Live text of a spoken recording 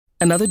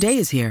Another day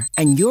is here,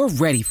 and you're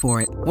ready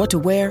for it. What to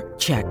wear?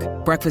 Check.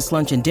 Breakfast,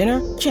 lunch, and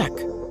dinner? Check.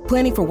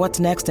 Planning for what's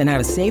next and how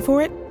to save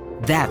for it?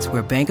 That's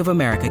where Bank of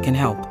America can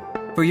help.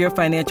 For your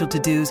financial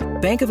to-dos,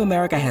 Bank of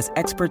America has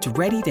experts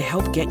ready to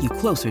help get you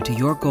closer to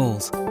your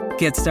goals.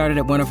 Get started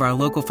at one of our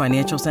local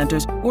financial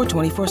centers or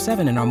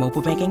 24/7 in our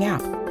mobile banking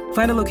app.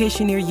 Find a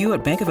location near you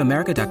at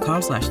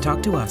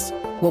bankofamerica.com/talktous.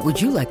 What would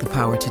you like the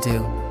power to do?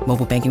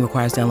 Mobile banking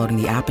requires downloading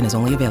the app and is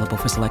only available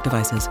for select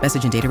devices.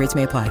 Message and data rates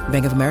may apply.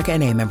 Bank of America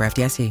N.A., member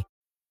FDIC.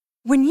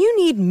 When you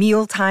need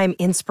mealtime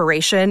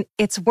inspiration,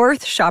 it's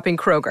worth shopping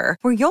Kroger,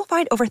 where you'll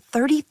find over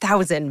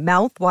 30,000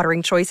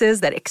 mouth-watering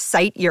choices that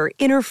excite your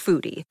inner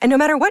foodie. And no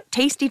matter what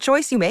tasty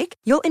choice you make,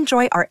 you'll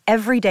enjoy our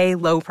everyday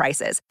low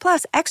prices,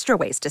 plus extra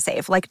ways to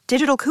save, like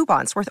digital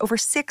coupons worth over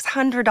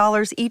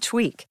 $600 each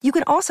week. You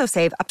can also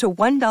save up to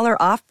 $1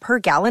 off per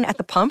gallon at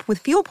the pump with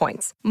fuel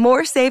points.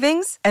 More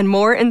savings and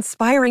more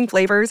inspiring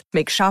flavors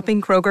make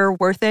shopping Kroger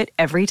worth it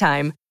every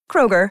time.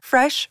 Kroger,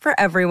 fresh for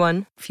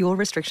everyone. Fuel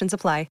restrictions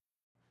apply.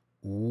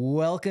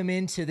 Welcome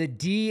into the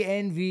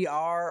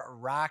DNVR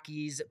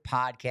Rockies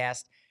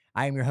podcast.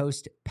 I am your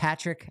host,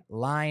 Patrick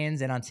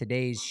Lyons, and on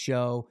today's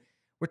show,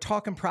 we're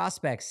talking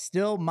prospects.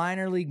 Still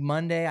minor league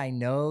Monday. I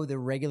know the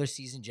regular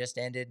season just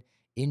ended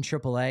in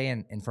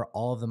AAA and for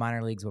all of the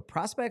minor leagues, but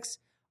prospects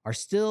are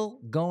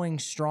still going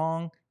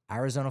strong.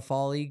 Arizona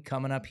Fall League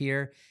coming up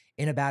here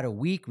in about a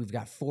week. We've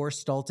got Forrest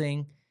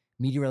Stulting,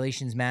 media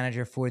relations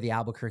manager for the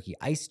Albuquerque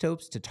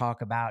Isotopes, to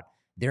talk about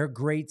their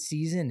great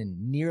season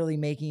and nearly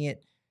making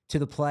it to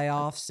the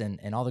playoffs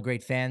and all the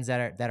great fans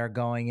that are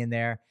going in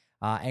there.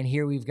 And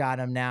here we've got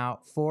him now.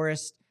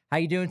 Forrest, how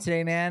you doing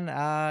today, man?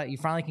 You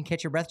finally can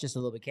catch your breath just a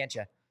little bit, can't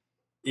you?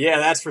 Yeah,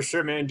 that's for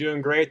sure, man.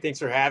 Doing great. Thanks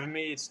for having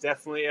me. It's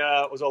definitely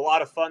was a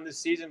lot of fun this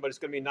season, but it's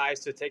going to be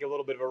nice to take a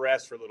little bit of a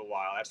rest for a little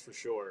while. That's for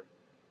sure.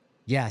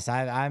 Yes,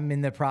 I'm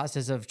in the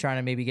process of trying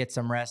to maybe get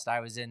some rest.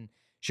 I was in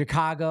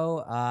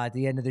Chicago at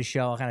the end of the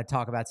show. I'll kind of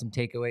talk about some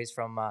takeaways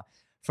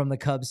from the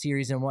Cubs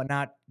series and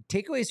whatnot.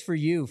 Takeaways for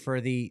you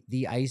for the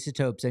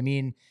Isotopes. I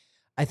mean,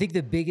 I think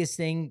the biggest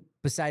thing,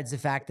 besides the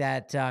fact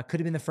that could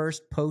have been the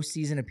first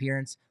postseason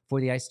appearance for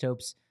the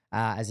Isotopes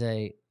as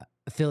a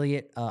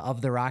affiliate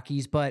of the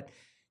Rockies, but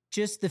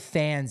just the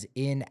fans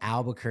in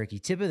Albuquerque.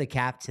 Tip of the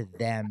cap to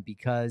them,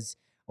 because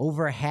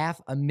over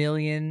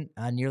 500,000,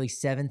 nearly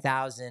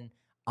 7,000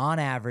 on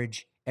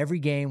average every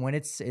game when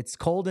it's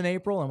cold in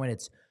April and when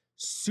it's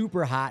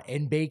super hot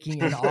and baking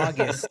in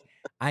August.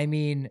 I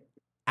mean,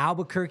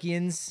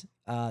 Albuquerqueans,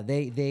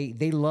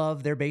 they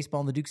love their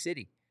baseball in the Duke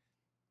City.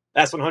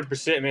 That's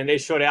 100%, man. They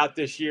showed out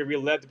this year. We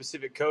led the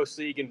Pacific Coast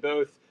League in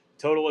both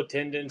total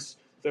attendance,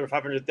 over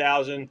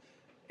 500,000,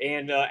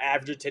 and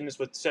average attendance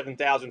with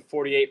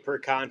 7,048 per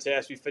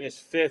contest. We finished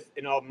fifth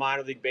in all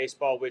minor league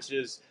baseball, which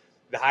is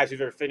the highest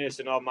we've ever finished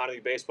in all minor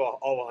league baseball,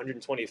 all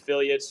 120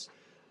 affiliates.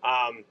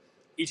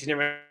 Each and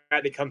every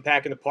night they come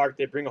back in the park.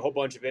 They bring a whole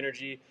bunch of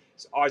energy.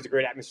 It's always a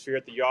great atmosphere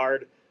at the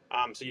yard.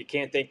 So you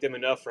can't thank them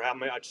enough for how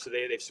much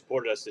they've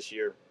supported us this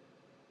year.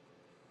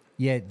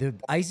 Yeah, the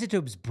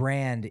Isotopes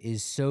brand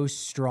is so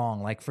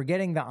strong. Like,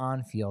 forgetting the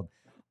on-field,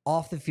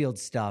 off-the-field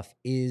stuff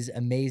is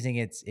amazing.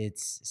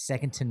 It's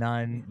second to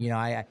none. You know,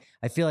 I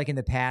feel like in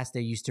the past they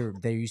used to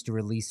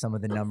release some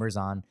of the numbers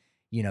on,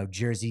 you know,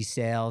 jersey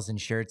sales and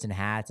shirts and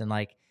hats, and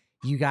like,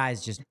 you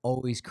guys just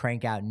always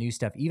crank out new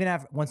stuff. Even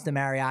once the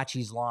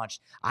mariachis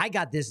launched, I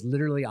got this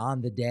literally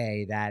on the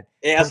day that.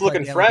 Yeah, it's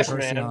looking fresh,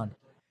 man.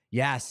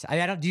 Yes.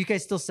 I don't. Do you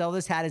guys still sell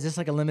this hat? Is this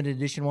like a limited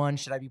edition one?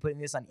 Should I be putting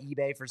this on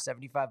eBay for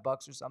 $75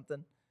 or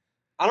something?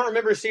 I don't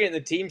remember seeing it in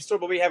the team store,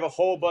 but we have a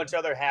whole bunch of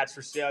other hats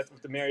for sale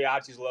with the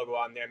Mariachis logo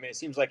on there. I mean, it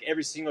seems like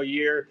every single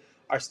year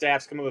our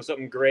staff's coming up with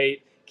something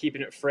great,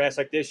 keeping it fresh.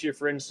 Like this year,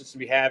 for instance,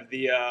 we have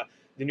the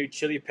new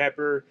chili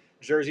pepper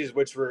jerseys,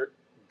 which were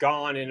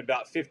gone in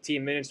about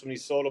 15 minutes when we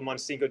sold them on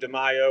Cinco de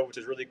Mayo, which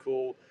is really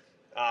cool.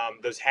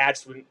 Those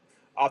hats went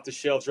off the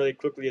shelves really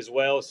quickly as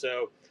well.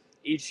 So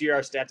each year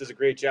our staff does a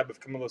great job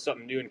of coming up with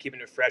something new and keeping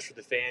it fresh for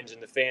the fans.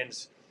 And the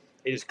fans,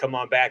 they just come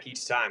on back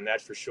each time,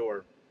 that's for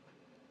sure.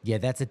 Yeah,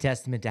 that's a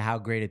testament to how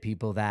great of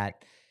people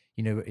that,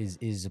 you know,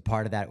 is a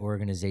part of that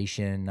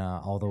organization,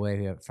 all the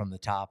way from the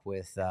top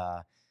with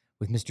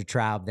Mr.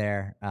 Traub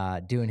there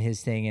doing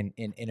his thing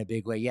in a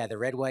big way. Yeah, the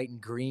red, white, and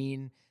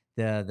green,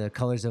 the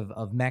colors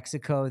of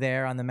Mexico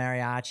there on the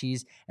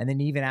mariachis, and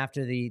then even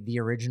after the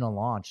original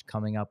launch,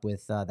 coming up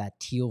with that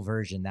teal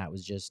version that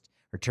was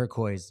or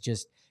turquoise,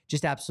 just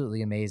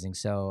absolutely amazing.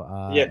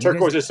 So yeah,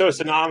 turquoise is so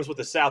synonymous with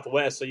the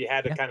Southwest, so you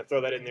had to kind of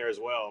throw that in there as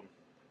well.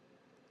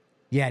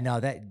 Yeah, no,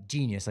 that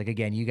genius. Like,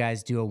 again, you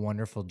guys do a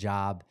wonderful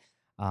job.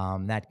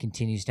 That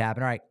continues to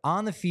happen. All right,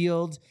 on the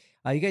field,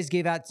 you guys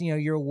gave out,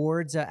 your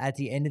awards at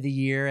the end of the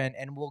year,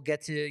 and we'll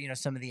get to,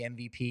 some of the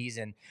MVPs,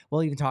 and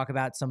we'll even talk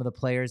about some of the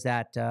players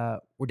that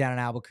were down in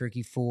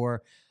Albuquerque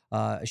for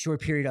a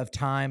short period of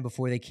time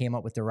before they came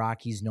up with the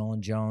Rockies,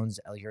 NoJones,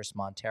 Elias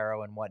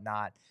Montero, and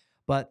whatnot.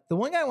 But the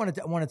one guy I want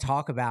to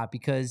talk about,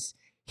 because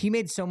he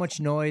made so much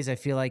noise, I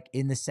feel like,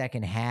 in the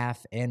second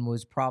half, and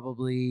was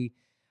probably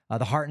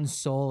the heart and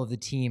soul of the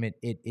team.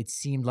 It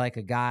seemed like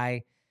a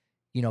guy,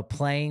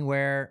 playing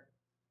where,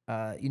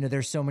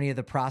 there's so many of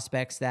the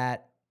prospects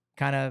that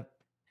kind of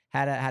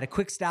had a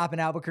quick stop in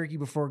Albuquerque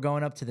before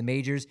going up to the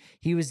majors.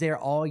 He was there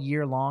all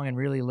year long and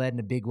really led in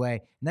a big way.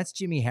 And that's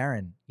Jimmy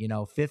Herron,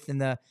 5th in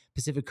the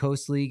Pacific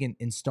Coast League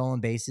in stolen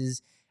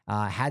bases.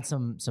 Had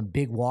some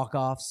big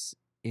walk-offs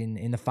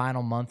in the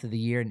final month of the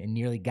year and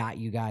nearly got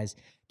you guys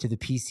to the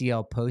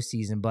PCL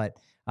postseason. But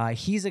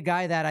he's a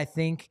guy that I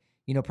think,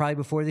 probably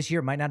before this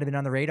year might not have been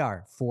on the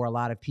radar for a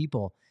lot of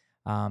people.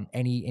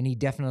 And he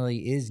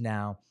definitely is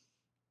now.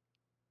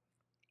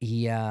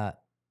 He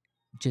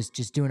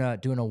just doing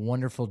a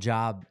wonderful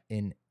job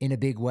in a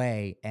big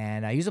way.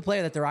 And he was a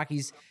player that the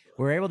Rockies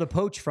were able to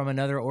poach from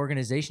another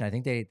organization. I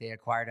think they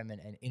acquired him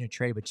in a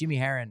trade. But Jimmy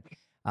Herron,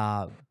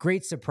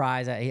 great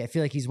surprise. I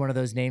feel like he's one of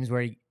those names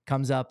where he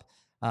comes up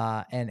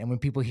and when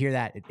people hear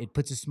that, it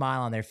puts a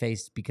smile on their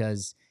face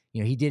because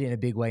he did it in a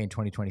big way in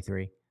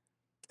 2023.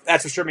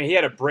 That's for sure. I mean, he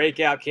had a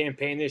breakout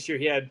campaign this year.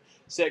 He had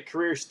set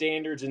career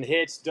standards in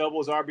hits,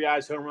 doubles,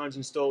 RBIs, home runs,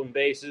 and stolen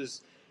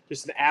bases.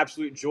 Just an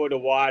absolute joy to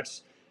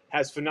watch.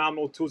 Has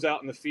phenomenal tools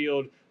out in the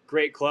field.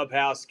 Great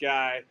clubhouse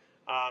guy.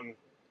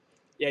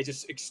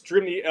 Just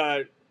extremely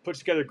puts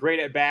together great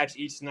at bats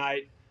each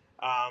night.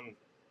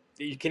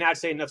 You cannot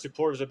say enough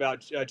supporters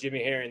about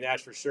Jimmy Herron,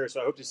 that's for sure.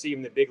 So I hope to see him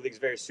in the big leagues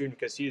very soon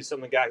because he's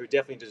some guy who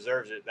definitely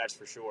deserves it. That's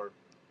for sure.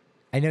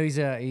 I know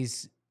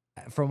he's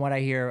from what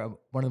I hear,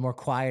 one of the more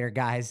quieter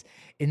guys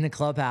in the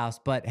clubhouse.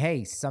 But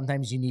hey,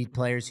 sometimes you need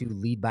players who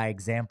lead by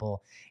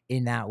example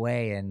in that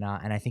way, and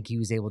I think he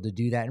was able to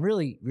do that and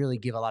really, really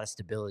give a lot of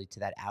stability to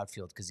that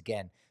outfield. Because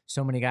again,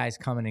 so many guys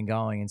coming and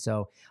going, and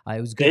so it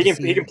was good.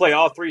 He can play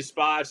all three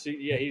spots.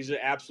 He's an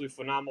absolute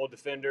phenomenal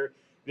defender.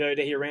 The other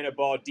day, he ran a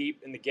ball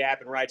deep in the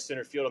gap in right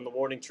center field on the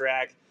warning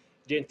track.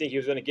 Didn't think he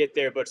was going to get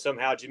there, but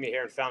somehow Jimmy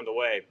Herron found a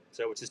way.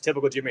 So, which is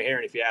typical Jimmy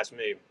Herron, if you ask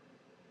me.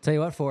 Tell you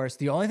what, Forrest,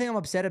 the only thing I'm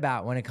upset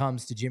about when it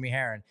comes to Jimmy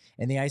Herron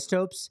and the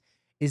Isotopes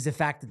is the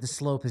fact that the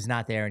slope is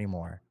not there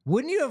anymore.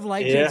 Wouldn't you have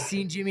liked to have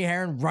seen Jimmy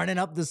Herron running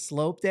up the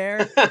slope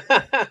there?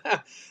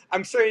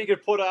 I'm sure he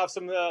could put off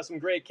some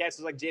great catches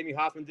like Jamie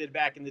Hoffman did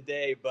back in the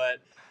day, but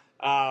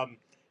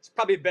it's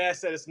probably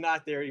best that it's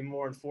not there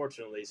anymore,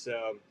 unfortunately.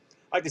 So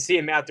I'd like to see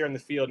him out there in the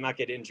field and not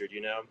get injured,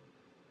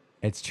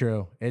 It's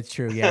true.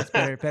 Yeah, it's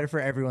better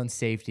for everyone's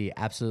safety.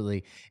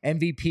 Absolutely.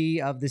 MVP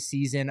of the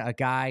season, a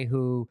guy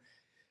who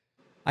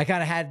I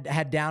kind of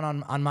had down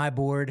on my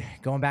board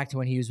going back to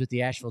when he was with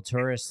the Asheville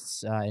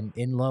Tourists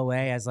in Low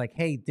A. I was like,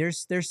 hey,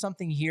 there's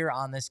something here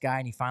on this guy,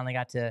 and he finally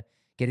got to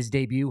get his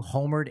debut,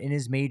 homered in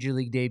his major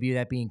league debut,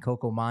 that being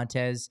Coco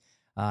Montes,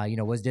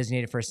 was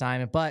designated for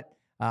assignment. But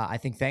I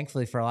think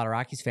thankfully for a lot of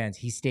Rockies fans,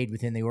 he stayed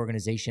within the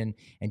organization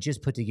and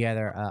just put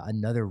together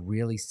another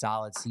really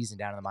solid season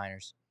down in the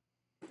minors.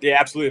 Yeah,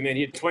 absolutely, man.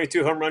 He had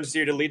 22 home runs this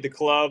year to lead the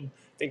club.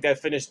 I think that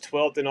finished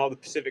 12th in all the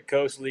Pacific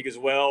Coast League as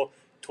well.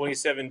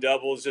 27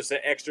 doubles, just an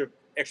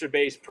extra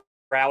base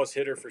prowess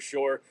hitter for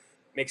sure.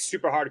 Makes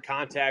super hard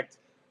contact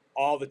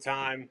all the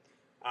time.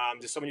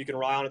 Just someone you can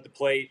rely on at the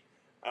plate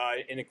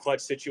in a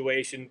clutch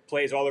situation.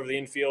 Plays all over the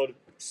infield,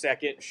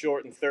 second,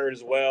 short, and third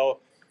as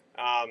well.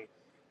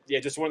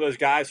 Just one of those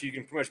guys who you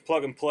can pretty much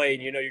plug and play,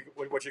 and you know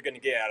what you're going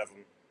to get out of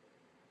him.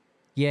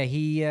 Yeah,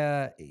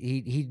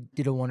 he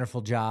did a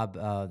wonderful job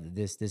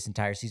this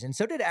entire season.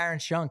 So did Aaron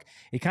Schunk.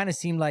 It kind of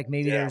seemed like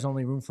maybe there was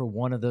only room for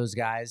one of those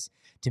guys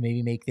to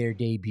maybe make their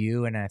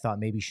debut, and I thought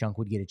maybe Schunk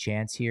would get a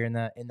chance here in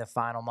the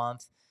final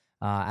month.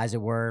 As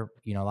it were,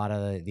 a lot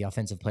of the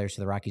offensive players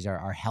for the Rockies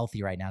are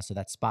healthy right now, so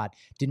that spot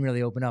didn't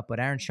really open up. But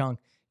Aaron Schunk,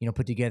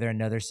 put together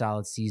another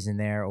solid season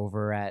there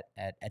over at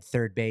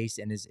third base,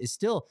 and is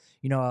still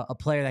a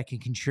player that can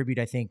contribute,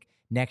 I think,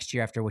 next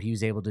year after what he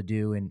was able to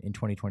do in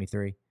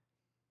 2023.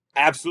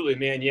 Absolutely,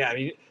 man. Yeah, I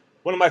mean,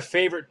 one of my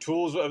favorite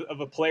tools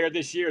of a player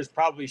this year is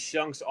probably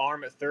Shunk's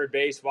arm at third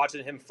base.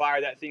 Watching him fire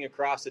that thing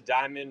across the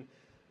diamond,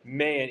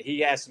 man,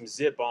 he has some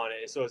zip on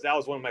it. So that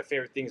was one of my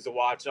favorite things to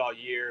watch all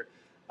year.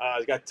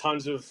 He's got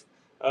tons of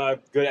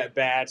good at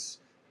bats,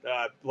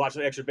 lots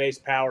of extra base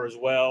power as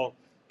well.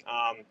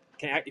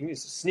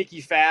 He's sneaky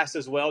fast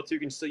as well too.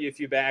 Can steal you a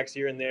few backs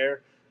here and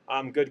there.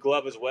 Good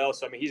glove as well.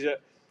 So I mean, he's a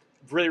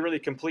really, really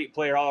complete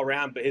player all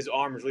around. But his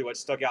arm is really what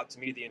stuck out to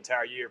me the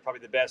entire year.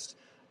 Probably the best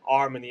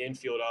arm in the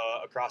infield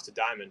across the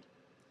diamond.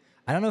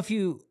 I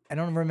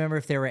don't remember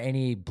if there were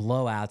any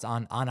blowouts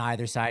on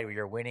either side where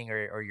you're winning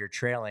or you're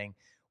trailing,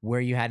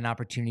 where you had an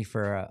opportunity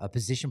for a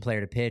position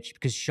player to pitch,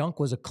 because Schunk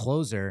was a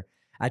closer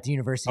at the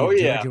University of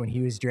Georgia when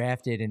he was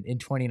drafted in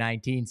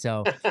 2019.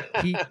 So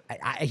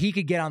he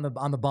could get on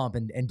the bump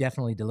and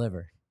definitely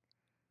deliver.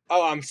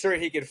 Oh, I'm sure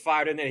he could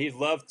fire it in there. He'd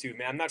love to,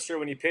 man. I'm not sure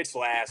when he pitched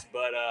last,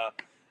 but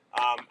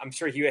I'm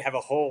sure he would have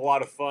a whole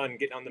lot of fun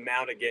getting on the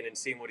mound again and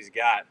seeing what he's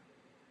got.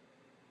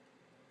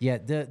 Yeah,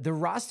 the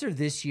roster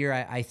this year,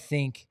 I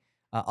think,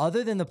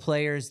 other than the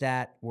players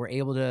that were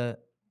able to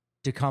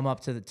come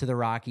up to the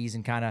Rockies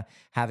and kind of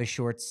have a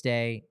short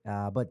stay,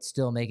 but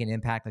still make an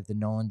impact, like the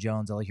Nolan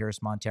Jones,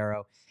 Elihuris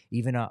Montero,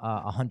 even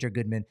a Hunter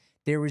Goodman,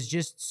 there was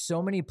just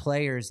so many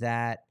players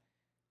that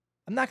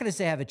I'm not going to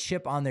say have a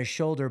chip on their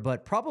shoulder,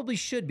 but probably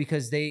should,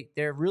 because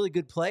they're really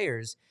good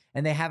players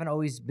and they haven't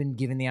always been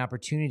given the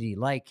opportunity,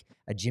 like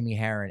a Jimmy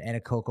Herron and a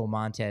Coco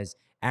Montez,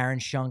 Aaron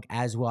Schunk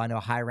as well. I know a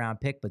high round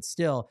pick, but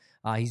still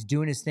he's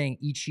doing his thing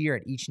each year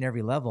at each and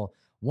every level.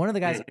 One of the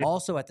guys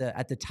also at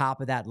the top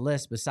of that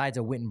list, besides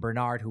a Witten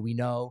Bernard, who we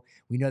know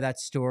that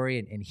story,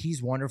 and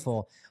he's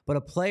wonderful, but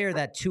a player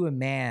that to a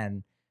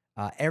man,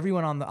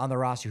 everyone on the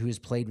roster who has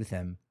played with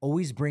him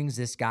always brings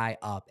this guy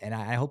up, and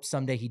I hope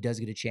someday he does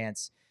get a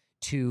chance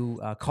to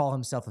call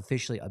himself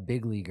officially a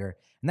big leaguer,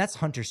 and that's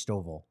Hunter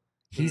Stovall.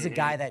 He's a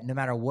guy that no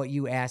matter what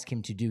you ask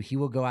him to do, he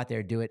will go out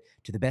there and do it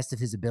to the best of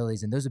his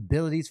abilities, and those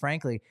abilities,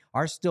 frankly,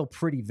 are still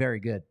very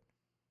good.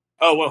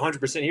 Oh,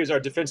 100%. He was our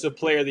defensive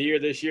player of the year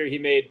this year. He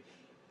made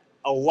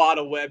a lot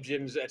of web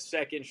gyms at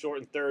second, short,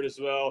 and third as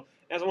well.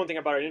 That's one thing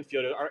about our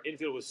infield. Our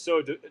infield was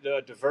so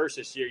diverse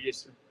this year.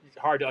 It's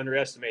hard to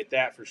underestimate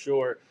that for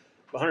sure.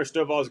 But Hunter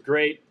Stovall is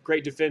great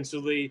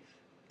defensively,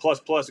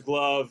 plus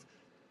glove.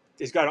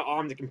 He's got an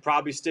arm that can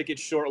probably stick it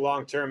short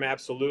long term,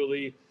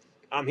 absolutely.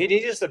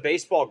 He's just a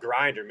baseball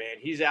grinder, man.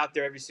 He's out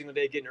there every single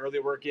day getting early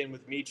work in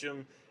with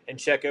Meacham and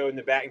Checo in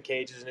the batting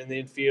cages and in the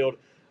infield.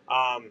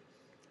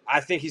 I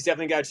think he's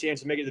definitely got a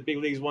chance to make it to the big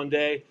leagues one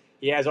day.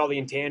 He has all the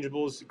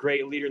intangibles,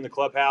 great leader in the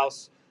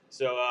clubhouse.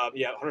 So,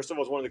 Hunter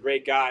Stovall is one of the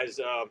great guys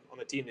on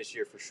the team this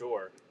year for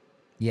sure.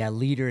 Yeah,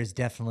 leader is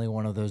definitely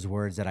one of those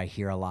words that I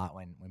hear a lot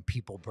when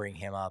people bring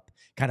him up,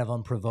 kind of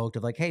unprovoked,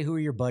 of like, hey, who are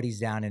your buddies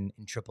down in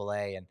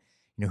AAA? And,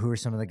 who are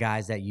some of the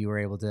guys that you were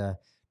able to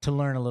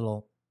learn a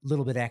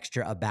little bit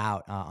extra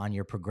about on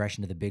your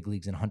progression to the big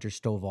leagues? And Hunter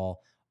Stovall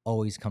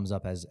always comes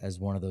up as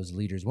one of those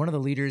leaders. One of the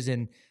leaders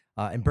in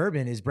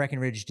bourbon is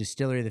Breckenridge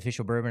Distillery, the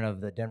official bourbon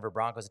of the Denver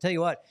Broncos. I'll tell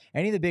you what,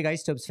 any of the big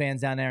Isotopes fans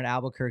down there in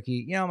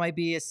Albuquerque, it might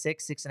be a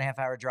 6.5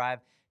 hour drive,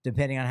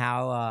 depending on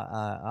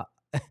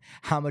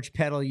how much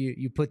pedal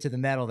you put to the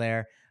metal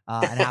there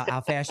and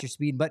how fast you're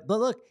speeding. But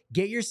look,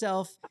 get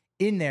yourself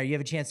in there. You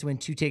have a chance to win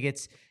 2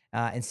 tickets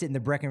and sit in the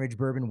Breckenridge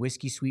Bourbon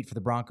Whiskey Suite for the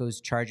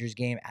Broncos-Chargers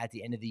game at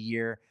the end of the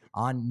year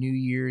on New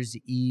Year's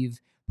Eve.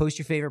 Post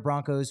your favorite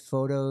Broncos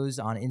photos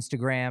on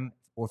Instagram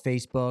or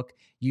Facebook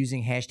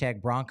using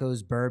hashtag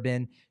Broncos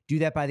Bourbon. Do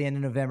that by the end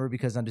of November,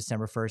 because on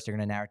December 1st, they're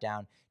going to narrow it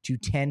down to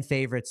 10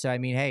 favorites. So, I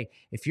mean, hey,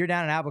 if you're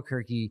down in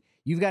Albuquerque,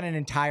 you've got an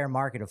entire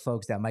market of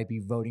folks that might be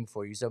voting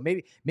for you. So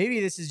maybe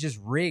this is just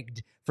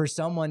rigged for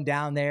someone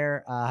down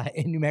there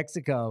in New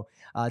Mexico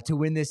to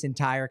win this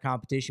entire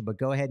competition. But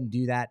go ahead and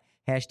do that.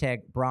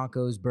 Hashtag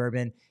Broncos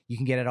Bourbon. You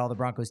can get it at all the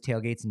Broncos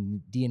tailgates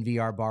and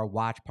DNVR bar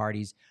watch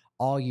parties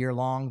all year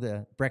long.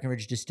 The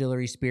Breckenridge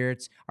Distillery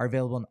spirits are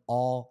available in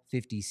all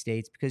 50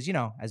 states because,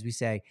 as we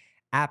say,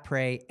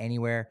 après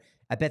anywhere.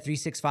 At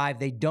Bet365,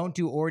 they don't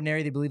do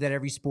ordinary. They believe that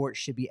every sport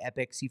should be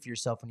epic. See for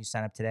yourself when you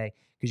sign up today,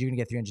 because you're going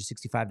to get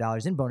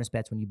 $365 in bonus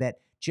bets when you bet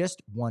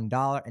just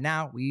 $1. And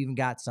now we even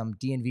got some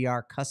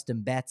DNVR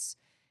custom bets.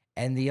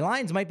 And the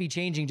lines might be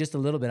changing just a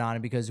little bit on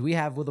it, because we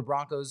have, will the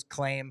Broncos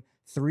claim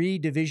 3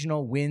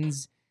 divisional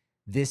wins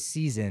this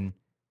season?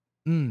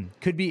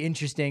 Could be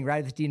interesting.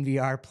 Right with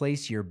DNVR,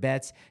 place your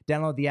bets.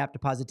 Download the app,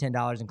 deposit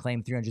 $10, and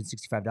claim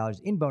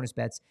 $365 in bonus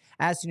bets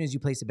as soon as you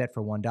place a bet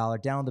for $1.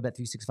 Download the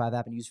Bet365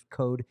 app and use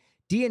code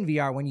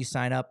DNVR when you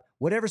sign up.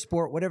 Whatever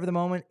sport, whatever the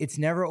moment, it's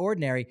never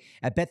ordinary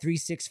at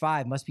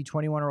Bet365. Must be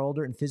 21 or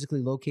older and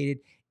physically located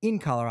in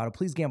Colorado.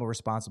 Please gamble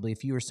responsibly.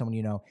 If you or someone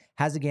you know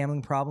has a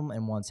gambling problem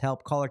and wants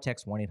help, call or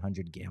text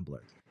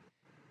 1-800-GAMBLER.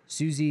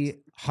 Susie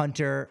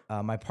Hunter,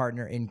 my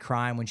partner in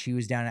crime, when she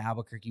was down in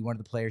Albuquerque, one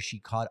of the players she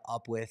caught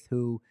up with,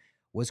 who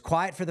was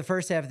quiet for the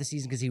first half of the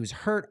season because he was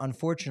hurt,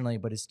 unfortunately,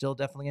 but is still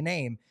definitely a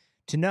name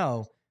to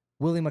know.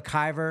 Willie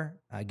McIver,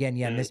 again,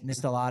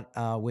 missed a lot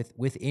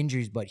with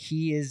injuries, but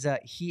he is a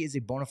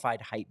bona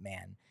fide hype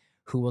man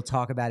who will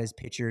talk about his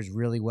pitchers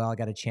really well. I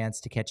got a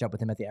chance to catch up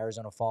with him at the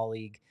Arizona Fall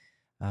League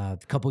a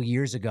couple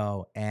years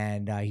ago,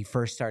 and he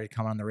first started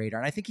coming on the radar.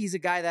 And I think he's a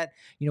guy that,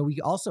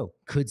 we also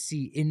could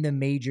see in the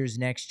majors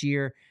next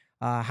year.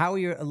 How are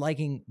you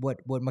liking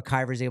what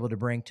McIver is able to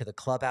bring to the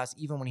clubhouse,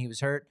 even when he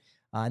was hurt,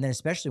 and then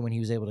especially when he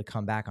was able to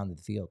come back onto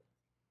the field?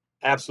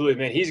 Absolutely,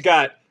 man. He's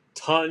got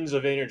tons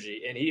of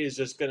energy, and he is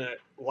just going to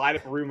light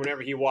up a room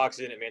whenever he walks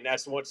in it, man.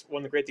 That's what's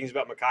one of the great things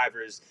about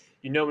McIver is,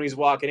 when he's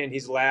walking in,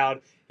 he's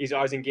loud. He's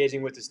always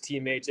engaging with his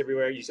teammates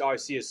everywhere. You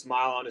always see a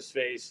smile on his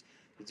face.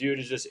 The dude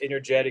is just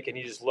energetic, and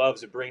he just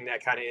loves to bring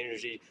that kind of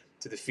energy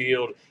to the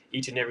field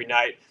each and every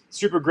night.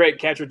 Super great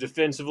catcher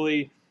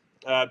defensively,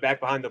 back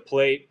behind the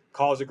plate,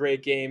 calls a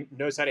great game,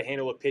 knows how to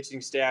handle a pitching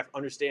staff,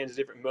 understands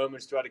the different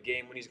moments throughout a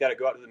game when he's got to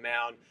go out to the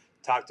mound,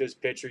 talk to his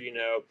pitcher,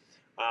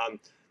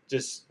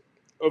 just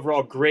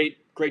overall great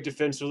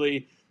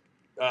defensively.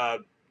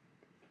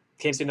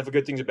 Can't say enough of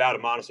good things about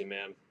him, honestly,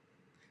 man.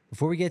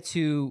 Before we get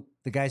to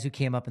the guys who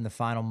came up in the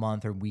final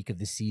month or week of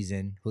the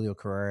season, Julio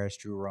Carreras,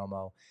 Drew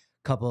Romo,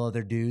 couple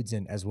other dudes,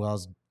 and as well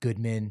as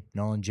Goodman,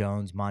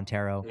 NoJones,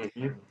 Montero.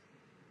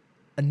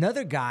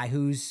 Another guy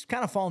who's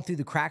kind of fallen through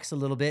the cracks a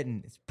little bit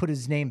and put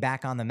his name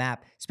back on the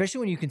map, especially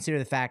when you consider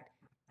the fact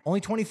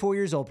only 24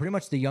 years old, pretty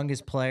much the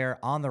youngest player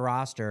on the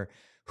roster,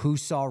 who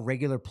saw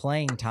regular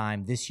playing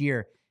time this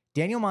year,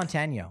 Daniel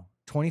Montano,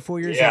 24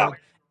 years Yeah. old,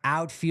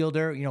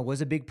 outfielder,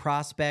 was a big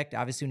prospect.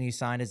 Obviously, when he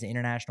signed as an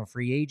international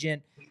free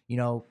agent,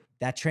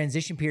 that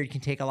transition period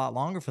can take a lot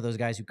longer for those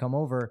guys who come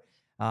over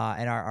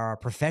and are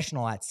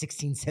professional at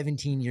 16,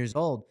 17 years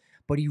old.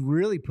 But he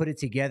really put it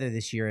together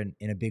this year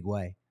in a big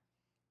way.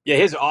 Yeah,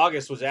 his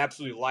August was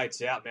absolutely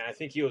lights out, man. I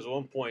think he was at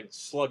one point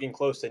slugging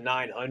close to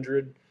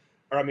 900,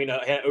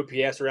 had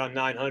OPS around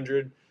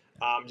 900.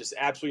 Just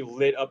absolutely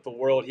lit up the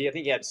world. I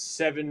think he had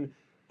 7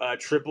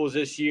 triples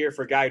this year.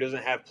 For a guy who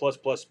doesn't have plus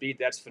speed,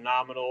 that's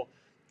phenomenal.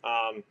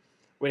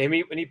 When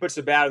he puts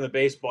the bat on the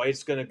baseball,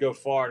 it's going to go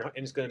far, and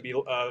it's going to be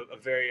a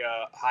very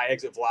high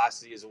exit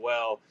velocity as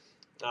well.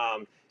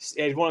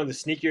 He had one of the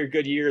sneakier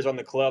good years on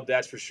the club,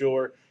 that's for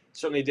sure.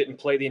 Certainly didn't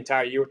play the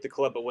entire year with the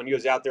club, but when he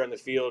was out there on the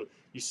field,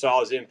 you saw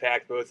his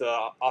impact both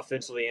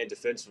offensively and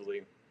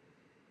defensively.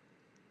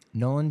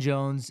 Nolan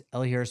Jones,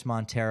 Elihuris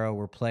Montero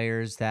were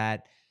players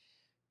that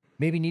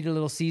maybe need a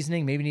little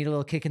seasoning, maybe need a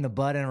little kick in the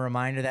butt and a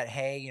reminder that,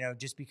 hey,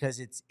 just because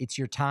it's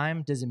your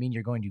time doesn't mean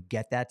you're going to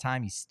get that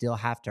time. You still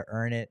have to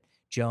earn it.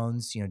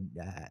 Jones,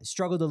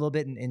 struggled a little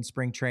bit in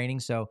spring training,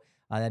 so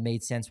that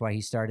made sense why he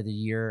started the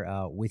year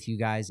with you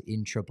guys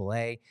in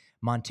AAA.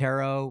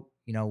 Montero,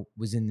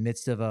 was in the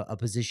midst of a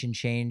position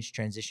change,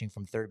 transitioning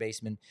from third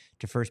baseman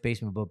to first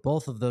baseman. But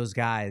both of those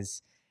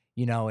guys,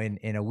 in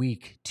a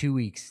week, 2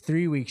 weeks,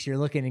 3 weeks, you're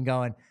looking and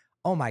going,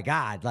 oh my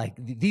God, like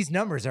these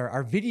numbers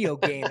are video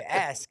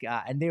game-esque,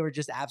 and they were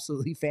just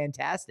absolutely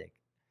fantastic.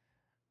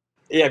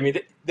 Yeah,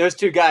 those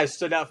two guys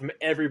stood out from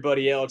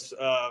everybody else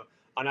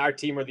on our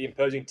team or the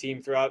opposing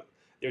team throughout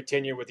their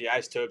tenure with the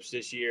Isotopes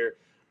this year.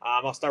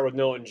 I'll start with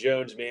Nolan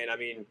Jones, man.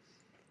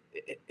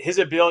 His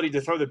ability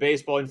to throw the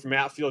baseball in from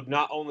outfield,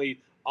 not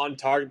only on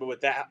target, but with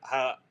that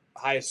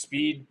highest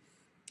speed,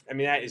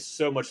 that is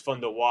so much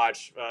fun to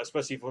watch,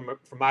 especially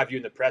from my view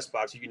in the press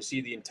box. You can see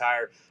the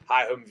entire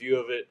high home view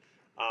of it.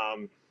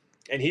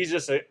 And he's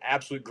just an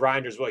absolute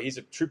grinder as well. He's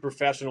a true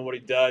professional what he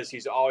does.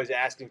 He's always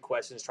asking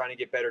questions, trying to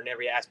get better in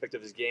every aspect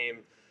of his game.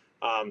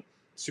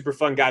 Super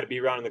fun guy to be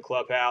around in the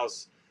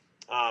clubhouse.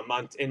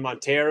 In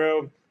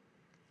Montero,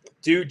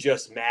 dude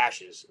just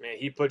mashes, man.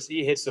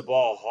 He hits the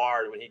ball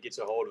hard when he gets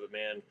a hold of it,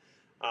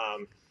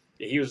 man.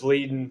 He was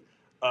leading.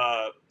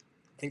 I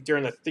think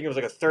it was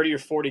like a 30 or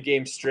 40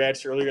 game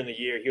stretch earlier in the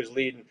year. He was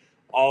leading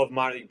all of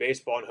minor league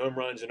baseball in home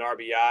runs and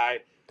RBI.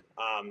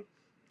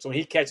 So when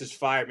he catches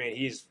fire, man,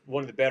 he's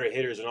one of the better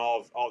hitters in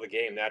all the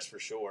game. That's for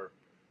sure.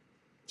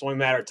 It's only a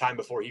matter of time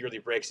before he really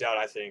breaks out,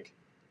 I think.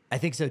 I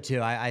think so too.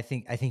 I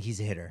think he's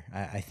a hitter.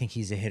 I think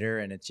he's a hitter,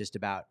 and it's just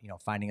about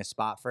finding a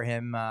spot for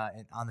him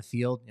on the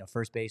field,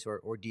 first base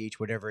or DH,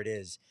 whatever it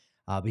is.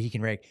 But he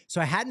can rake.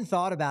 So I hadn't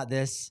thought about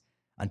this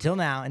until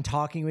now, and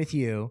talking with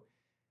you.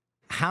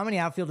 How many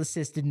outfield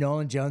assists did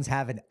Nolan Jones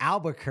have in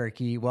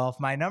Albuquerque? Well, if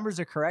my numbers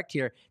are correct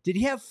here, did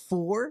he have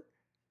 4?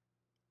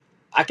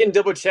 I can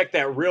double check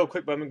that real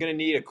quick, but I'm going to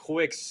need a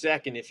quick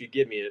second if you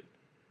give me it.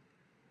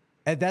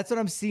 And that's what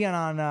I'm seeing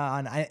on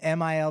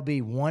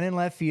MILB. 1 in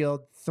left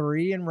field,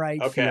 3 in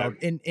right field,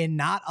 in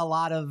not a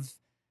lot of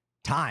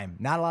time.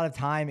 Not a lot of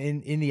time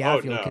in the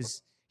outfield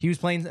because he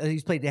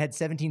had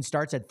 17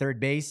 starts at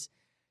third base,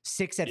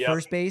 6 at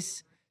first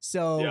base.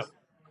 So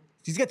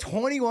he's got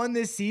 21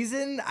 this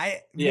season.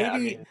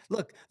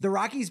 Look, the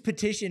Rockies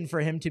petitioned for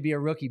him to be a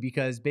rookie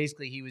because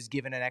basically he was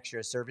given an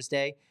extra service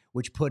day,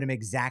 which put him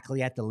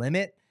exactly at the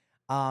limit.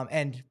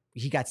 And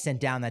he got sent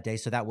down that day,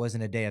 so that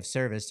wasn't a day of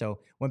service. So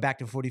went back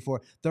to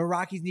 44. The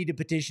Rockies need to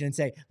petition and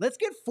say, let's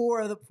get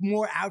 4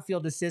 more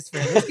outfield assists for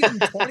him. Let's give him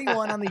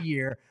 21 on the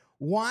year.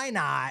 Why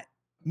not?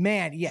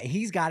 Man, yeah,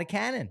 he's got a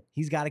cannon.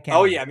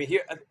 Oh, yeah.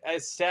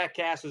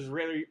 StatCast was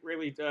really,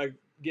 really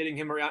getting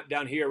him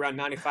down here around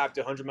 95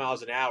 to 100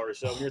 miles an hour.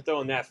 So when you're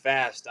throwing that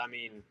fast,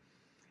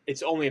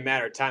 it's only a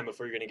matter of time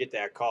before you're going to get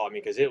that call.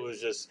 Because it was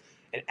just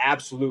an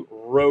absolute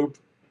rope,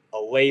 a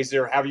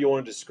laser, however you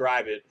want to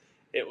describe it.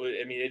 It was.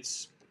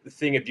 It's the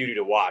thing of beauty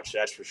to watch.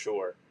 That's for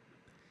sure.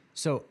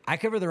 So I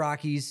cover the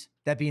Rockies.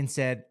 That being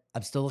said,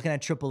 I'm still looking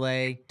at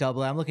AAA,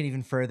 AA. I'm looking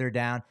even further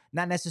down.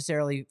 Not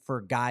necessarily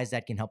for guys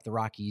that can help the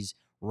Rockies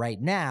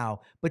right now,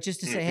 but just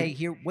to say, hey,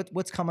 here,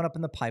 what's coming up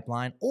in the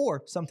pipeline,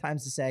 or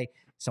sometimes to say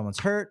someone's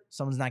hurt,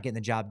 someone's not getting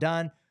the job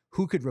done,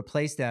 who could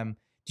replace them?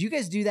 Do you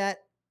guys do that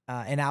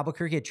in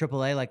Albuquerque at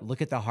AAA? Like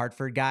look at the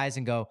Hartford guys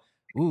and go,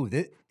 ooh,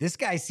 this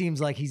guy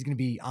seems like he's going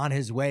to be on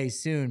his way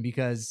soon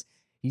because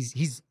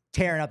he's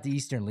tearing up the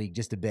Eastern League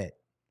just a bit.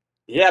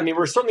 Yeah,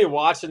 we're certainly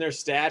watching their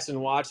stats and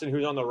watching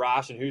who's on the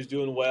roster and who's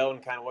doing well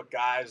and kind of what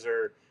guys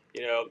are,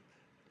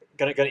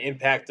 going to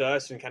impact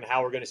us and kind of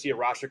how we're going to see a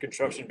roster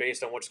construction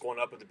based on what's going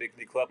up with the big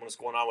league club and what's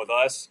going on with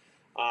us.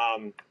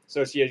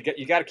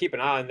 You got to keep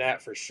an eye on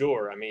that for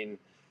sure. I think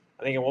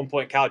at one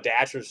point Kyle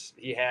Datchers,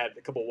 he had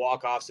a couple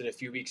walk-offs in a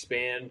few weeks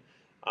span.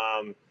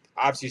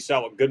 Obviously you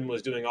saw what Goodman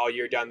was doing all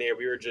year down there.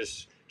 We were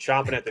just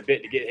chomping at the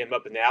bit to get him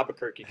up in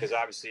Albuquerque because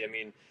obviously,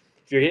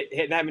 if you're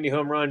hitting that many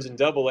home runs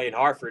in AA in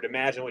Hartford,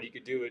 imagine what you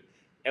could do at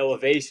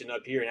elevation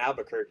up here in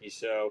Albuquerque.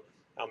 So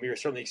we were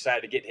certainly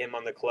excited to get him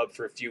on the club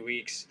for a few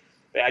weeks.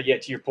 Yeah,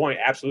 to your point,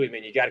 absolutely,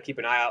 man. You got to keep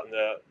an eye out on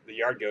the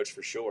yard goats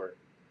for sure.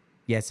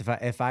 Yes,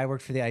 if I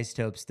worked for the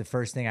Isotopes, the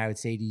first thing I would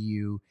say to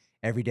you,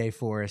 everyday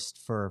Forest,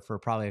 for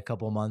probably a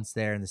couple of months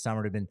there in the summer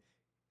would have been,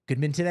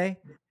 Goodman today?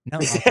 No,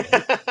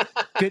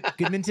 okay.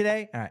 Goodman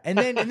today? All right. And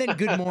then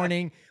good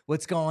morning.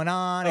 What's going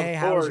on? Of Hey,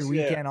 how was your course,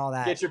 yeah. weekend? All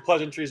that. Get your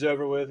pleasantries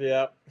over with,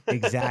 yeah.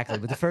 Exactly.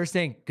 But the first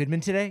thing,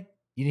 Goodman today?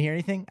 You didn't hear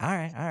anything? All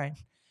right, all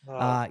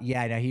right.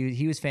 Yeah, no,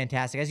 he was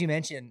fantastic. As you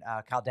mentioned,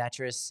 Kyle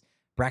Datris,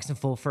 Braxton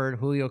Fulford,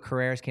 Julio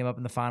Carreras came up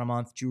in the final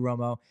month, Drew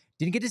Romo.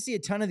 Didn't get to see a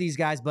ton of these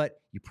guys,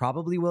 but you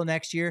probably will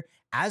next year,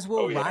 as will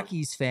Oh, yeah.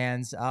 Rockies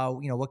fans.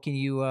 What can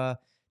you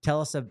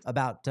tell us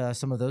about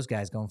some of those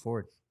guys going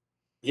forward?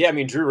 Yeah, I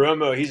mean, Drew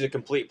Romo, he's a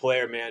complete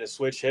player, man. A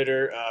switch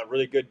hitter,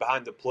 really good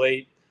behind the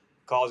plate,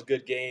 calls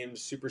good games,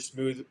 super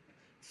smooth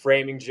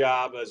framing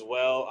job as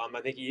well.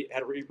 I think he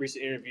had a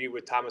recent interview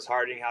with Thomas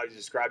Harding, how he's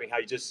describing how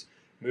he just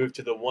moved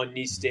to the one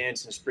knee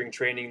stance in spring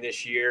training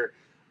this year.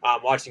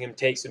 Watching him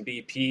take some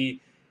BP,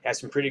 has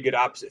some pretty good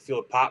opposite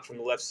field pop from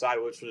the left side,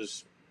 which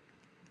was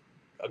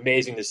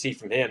amazing to see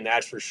from him,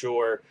 that's for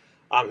sure.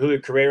 Julio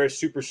Carreras,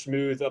 super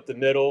smooth up the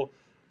middle,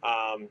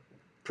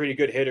 pretty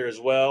good hitter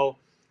as well.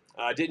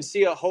 Didn't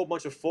see a whole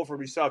bunch of Fulford.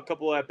 We saw a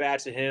couple of at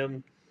bats of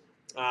him,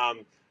 um,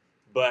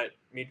 but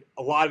I mean,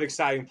 a lot of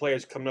exciting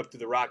players coming up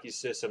through the Rockies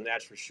system,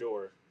 that's for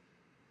sure.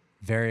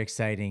 Very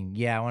exciting.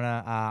 Yeah,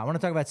 I wanna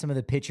talk about some of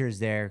the pitchers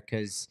there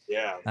because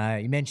Yeah.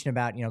 you mentioned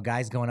about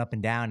guys going up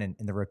and down, and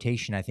the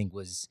rotation I think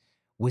was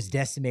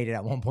decimated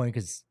at one point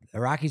because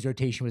the Rockies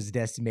rotation was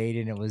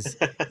decimated, and it was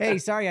hey,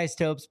 sorry,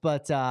 Isotopes,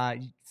 but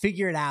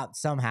figure it out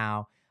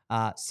somehow,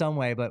 some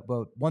way. But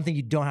one thing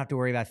you don't have to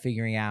worry about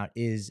figuring out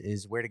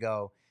is where to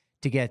go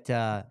to get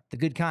the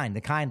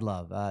kind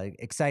love.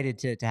 Excited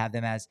to have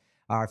them as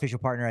our official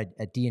partner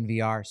at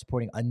DNVR,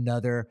 supporting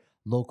another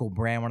local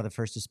brand, one of the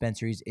first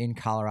dispensaries in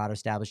Colorado,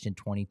 established in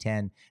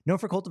 2010, known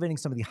for cultivating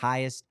some of the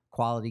highest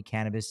quality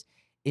cannabis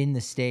in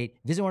the state.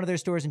 Visit one of their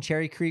stores in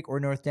Cherry Creek or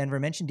North Denver.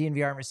 Mention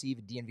DNVR and receive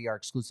a DNVR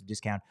exclusive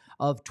discount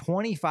of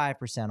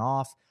 25%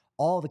 off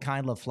all the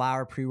Kind Love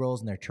flower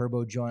pre-rolls in their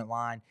turbo joint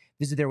line.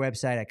 Visit their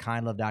website at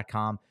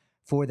kindlove.com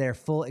for their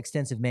full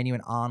extensive menu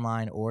and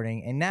online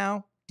ordering. And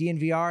now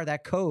DNVR,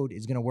 that code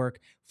is going to work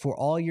for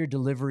all your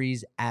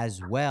deliveries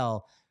as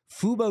well.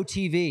 Fubo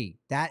TV,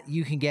 that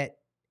you can get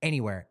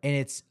anywhere, and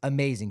it's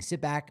amazing. Sit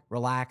back,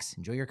 relax,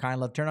 enjoy your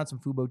Kind Love, turn on some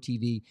Fubo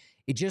TV.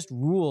 It just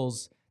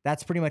rules.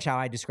 That's pretty much how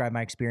I describe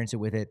my experience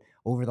with it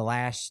over the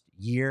last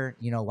year,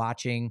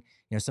 watching,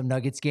 some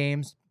Nuggets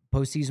games.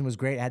 Postseason was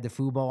great. I had the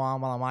Fubo on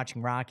while I'm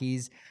watching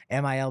Rockies,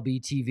 MILB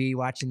TV,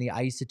 watching the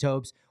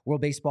Isotopes, World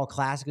Baseball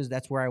Classics.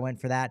 That's where I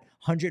went for that.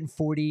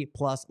 140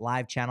 plus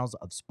live channels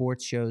of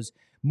sports shows,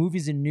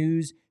 movies and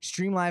news,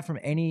 stream live from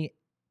any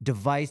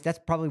device. That's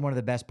probably one of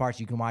the best parts.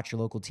 You can watch your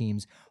local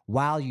teams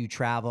while you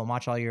travel and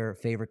watch all your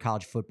favorite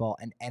college football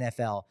and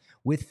NFL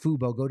with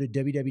Fubo. Go to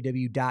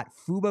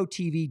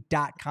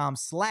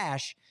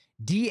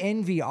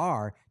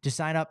www.FuboTV.com/DNVR to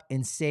sign up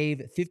and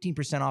save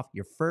 15% off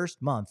your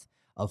first month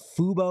of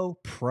Fubo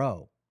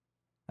Pro.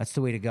 That's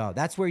the way to go.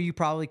 That's where you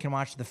probably can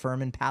watch the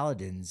Furman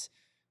Paladins.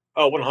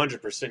 Oh,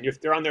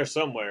 100%. They're on there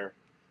somewhere.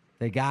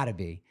 They got to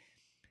be.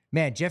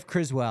 Man, Jeff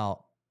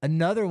Criswell,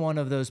 another one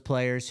of those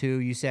players who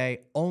you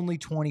say only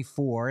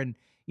 24. And,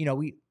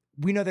 we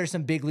know there's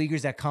some big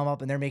leaguers that come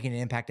up and they're making an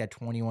impact at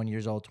 21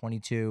 years old,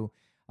 22.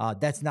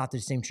 That's not the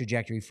same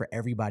trajectory for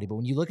everybody. But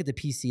when you look at the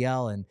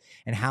PCL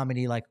and how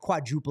many like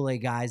quadruple A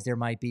guys there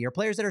might be, or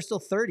players that are still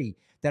 30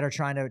 that are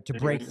trying to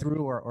break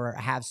through or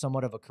have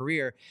somewhat of a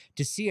career,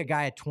 to see a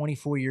guy at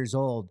 24 years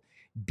old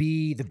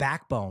be the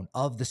backbone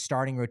of the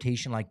starting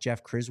rotation like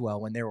Jeff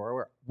Criswell, when there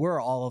were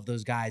all of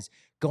those guys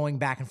going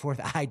back and forth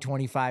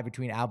I-25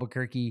 between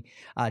Albuquerque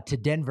to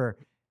Denver.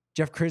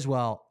 Jeff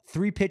Criswell,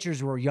 3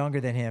 pitchers were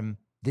younger than him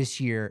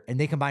this year, and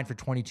they combined for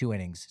 22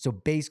 innings. So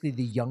basically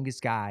the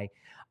youngest guy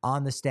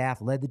on the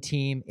staff, led the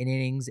team in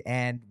innings,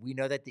 and we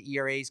know that the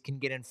ERAs can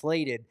get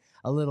inflated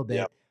a little bit.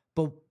 Yep.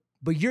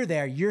 But you're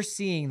there, you're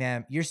seeing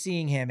him,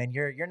 and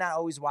you're not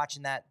always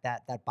watching that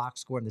box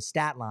score and the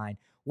stat line.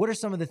 What are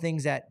some of the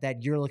things that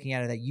you're looking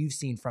at or that you've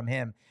seen from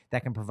him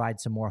that can provide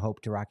some more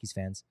hope to Rockies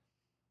fans?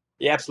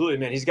 Yeah, absolutely,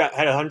 man. He's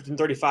had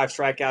 135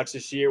 strikeouts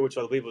this year, which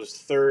I believe was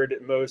third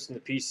most in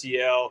the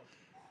PCL.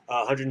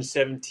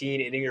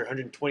 117 innings or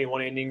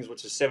 121 innings,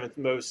 which is 7th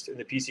most in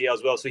the PCL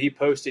as well. So he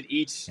posted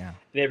each and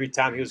every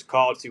time he was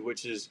called to,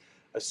 which is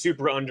a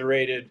super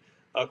underrated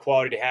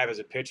quality to have as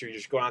a pitcher. You're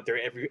just going out there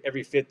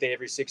every 5th day,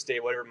 every 6th day,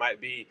 whatever it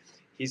might be.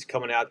 He's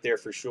coming out there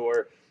for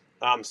sure.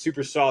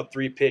 Super solid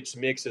 3-pitch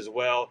mix as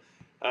well.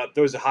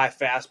 Throws a high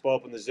fastball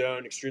up in the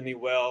zone extremely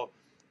well.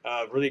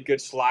 Really good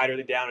slider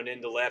down and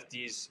into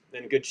lefties,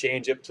 and good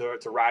changeup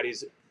to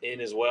righties in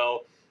as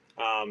well.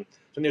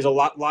 So there's a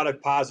lot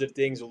of positive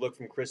things to look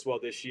from Criswell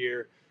this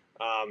year.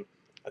 I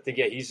think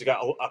he's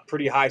got a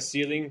pretty high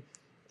ceiling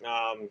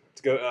to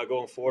go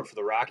going forward for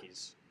the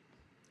Rockies.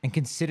 And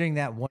considering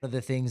that one of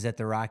the things that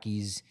the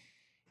Rockies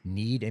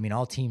need, I mean,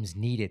 all teams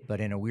need it,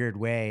 but in a weird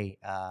way,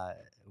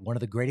 one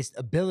of the greatest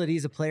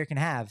abilities a player can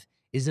have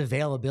is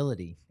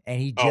availability. And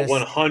he Oh,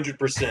 just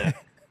 100%.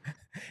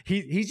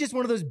 he's just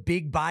one of those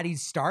big bodied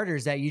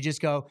starters that you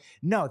just go,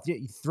 no,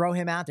 throw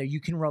him out there. You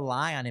can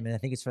rely on him. And I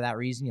think it's for that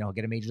reason, he'll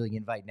get a major league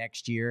invite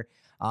next year.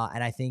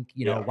 And I think,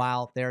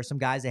 while there are some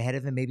guys ahead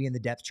of him, maybe in the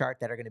depth chart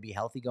that are going to be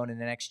healthy going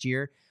into next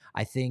year,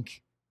 I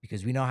think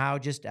because we know how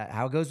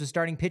it goes with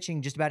starting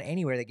pitching just about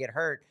anywhere they get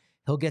hurt,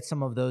 he'll get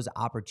some of those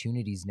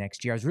opportunities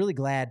next year. I was really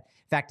glad,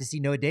 in fact, to see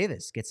Noah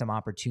Davis get some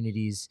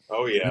opportunities.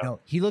 Oh, yeah.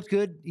 He looked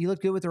good. He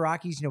looked good with the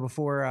Rockies,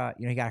 before,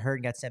 he got hurt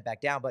and got sent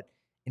back down. But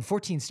in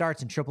 14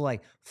 starts in AAA,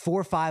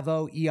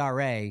 4.50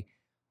 ERA,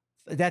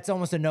 that's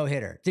almost a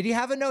no-hitter. Did he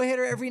have a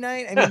no-hitter every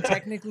night? I mean,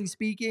 technically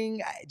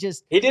speaking,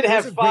 he did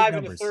have are great 5 in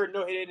the numbers. third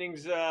no-hit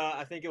innings.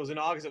 I think it was in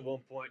August at one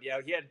point. Yeah,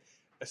 he had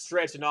a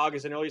stretch in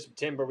August and early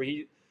September where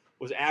he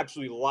was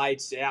absolutely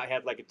lights out. He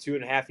had like a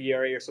 2.5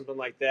 ERA or something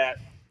like that.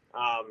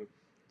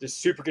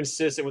 Just super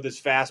consistent with his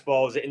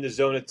fastball. Was in the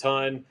zone a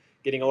ton,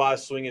 getting a lot of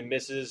swing and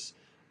misses.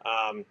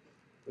 I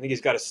think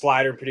he's got a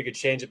slider and pretty good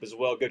changeup as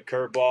well. Good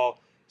curveball.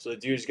 So the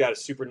dude's got a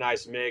super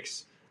nice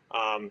mix.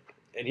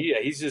 And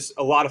he's just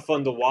a lot of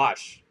fun to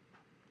watch.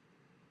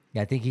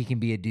 Yeah, I think he can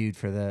be a dude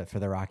for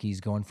the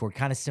Rockies going forward.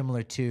 Kind of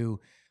similar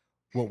to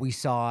what we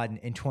saw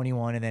in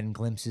 21 and then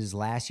glimpses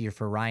last year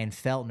for Ryan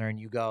Feltner. And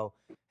you go,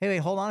 hey, wait,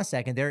 hold on a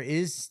second. There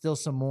is still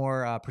some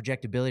more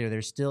projectability, or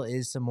there still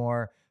is some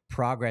more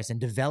progress and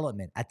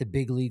development at the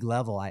big league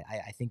level. I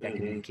think that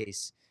could be the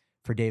case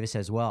for Davis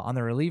as well. On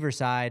the reliever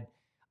side,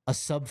 a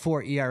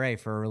sub-4 ERA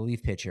for a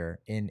relief pitcher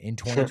in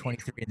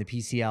 2023 in the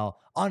PCL.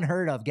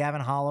 Unheard of.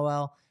 Gavin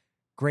Hollowell,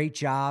 great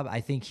job.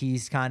 I think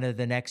he's kind of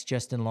the next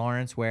Justin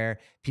Lawrence, where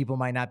people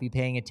might not be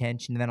paying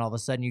attention, and then all of a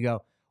sudden you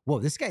go, whoa,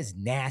 this guy's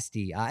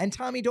nasty. And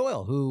Tommy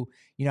Doyle, who,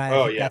 I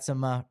think got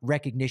some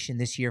recognition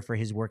this year for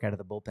his work out of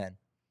the bullpen.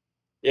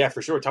 Yeah,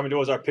 for sure. Tommy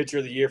Doyle is our pitcher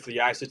of the year for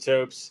the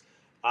Isotopes.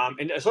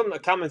 And a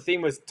common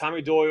theme with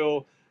Tommy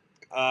Doyle,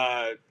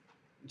 not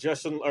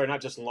Justin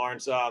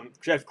Lawrence,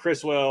 Jeff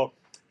Criswell,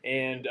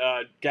 and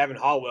Gavin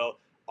Hollowell,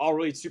 all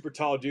really super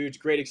tall dudes,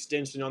 great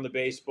extension on the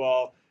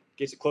baseball,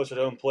 gets it closer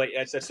to home plate.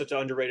 That's such an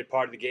underrated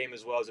part of the game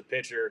as well as a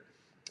pitcher.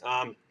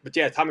 But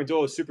yeah, Tommy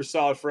Doyle is super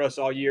solid for us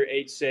all year,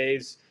 8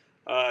 saves,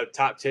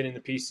 top 10 in the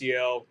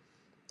PCL.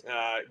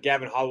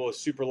 Gavin Hollowell is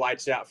super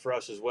lights out for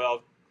us as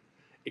well.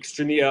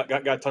 Extremely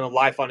got a ton of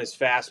life on his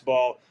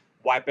fastball,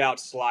 wipeout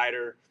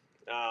slider.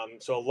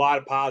 So a lot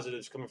of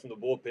positives coming from the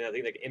bullpen. I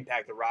think they can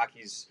impact the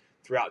Rockies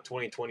throughout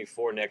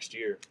 2024 next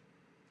year.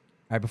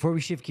 All right, before we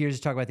shift gears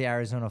to talk about the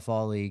Arizona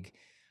Fall League,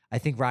 I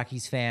think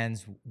Rockies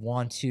fans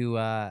want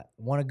a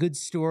good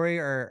story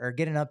or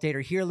get an update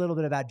or hear a little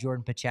bit about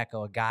Jordan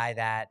Pacheco, a guy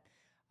that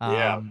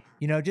one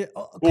more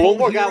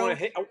guy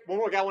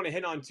I want to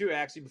hit on too,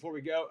 actually, before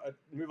we go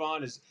move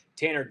on, is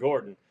Tanner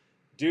Gordon.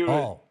 Dude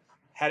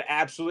had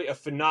absolutely a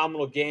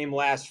phenomenal game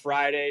last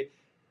Friday.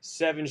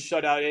 7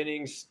 shutout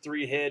innings,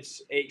 3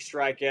 hits, 8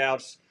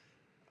 strikeouts.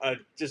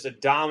 Just a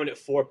dominant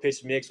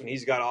 4-pitch mix when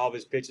he's got all of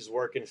his pitches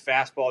working.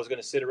 Fastball is going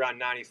to sit around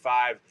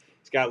 95.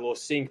 He's got a little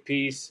sink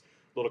piece,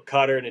 a little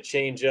cutter, and a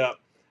changeup.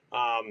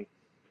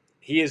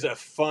 He is a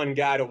fun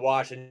guy to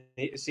watch, and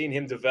seeing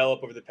him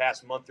develop over the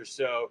past month or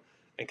so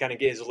and kind of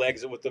get his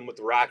legs with them with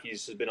the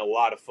Rockies has been a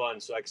lot of fun.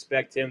 So I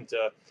expect him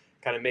to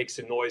kind of make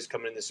some noise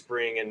coming in the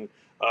spring and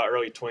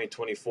early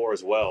 2024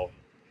 as well.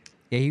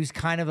 Yeah, he was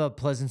kind of a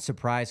pleasant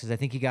surprise because I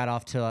think he got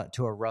off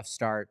to a rough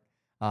start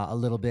a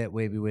little bit,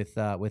 maybe with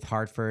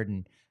Hartford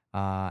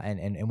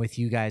and with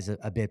you guys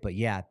a bit. But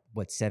yeah,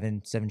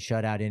 seven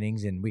shutout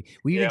innings, and we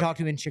even talked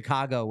to him in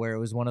Chicago where it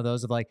was one of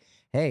those of like,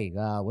 hey,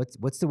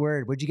 what's the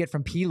word? What'd you get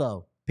from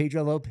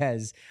Pedro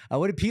Lopez?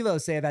 What did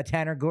Pilo say about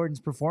Tanner Gordon's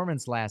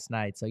performance last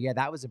night? So yeah,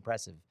 that was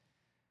impressive.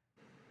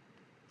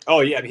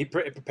 Oh yeah, I mean, he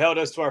propelled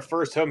us to our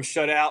first home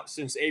shutout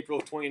since April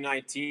of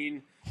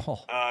 2019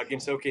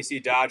 against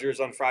OKC Dodgers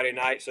on Friday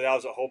night. So that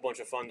was a whole bunch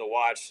of fun to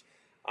watch.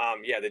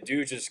 The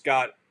dude just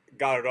got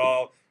it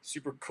all.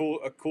 Super cool,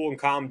 a cool and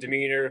calm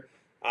demeanor,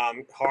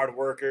 hard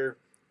worker.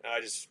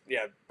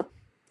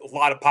 A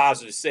lot of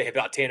positives to say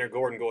about Tanner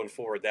Gordon going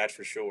forward. That's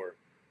for sure.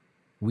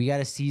 We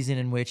got a season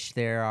in which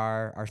there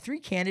are 3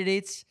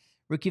 candidates,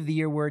 Rookie of the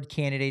Year award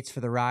candidates for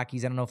the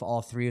Rockies. I don't know if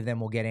all 3 of them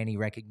will get any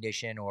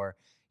recognition or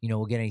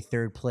we'll get any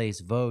third place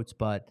votes,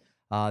 but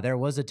there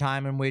was a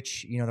time in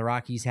which, the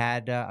Rockies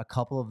had a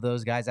couple of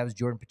those guys. That was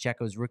Jordan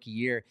Pacheco's rookie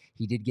year.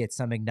 He did get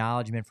some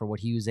acknowledgement for what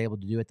he was able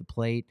to do at the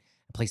plate,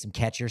 play some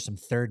catcher, some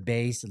third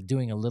base,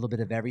 doing a little bit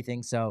of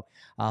everything. So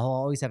he'll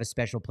always have a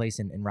special place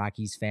in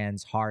Rockies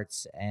fans'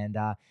 hearts. And,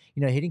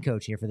 hitting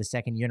coach here for the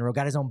second year in a row.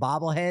 Got his own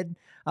bobblehead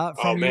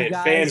from you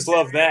guys. Fans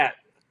love that.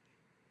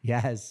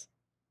 Yes.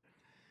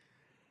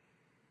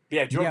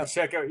 Yeah, Jordan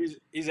Pacheco,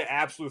 he's an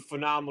absolute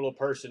phenomenal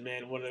person,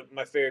 man. One of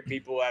my favorite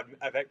people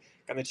I've gotten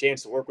the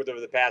chance to work with over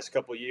the past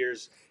couple of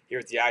years here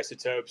at the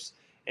Isotopes.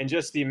 And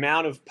just the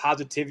amount of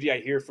positivity I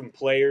hear from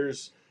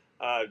players,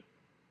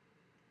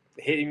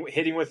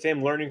 hitting with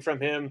him, learning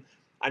from him.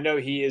 I know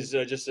he is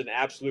just an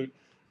absolute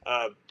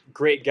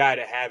great guy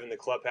to have in the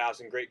clubhouse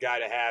and great guy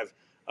to have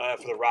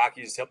for the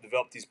Rockies to help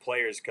develop these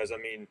players because, I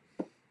mean,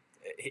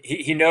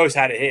 he knows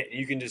how to hit.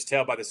 You can just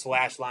tell by the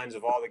slash lines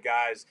of all the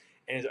guys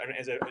and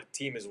as a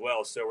team as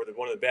well. So we're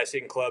one of the best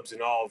hitting clubs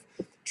in all of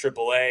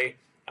AAA.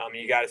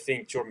 You got to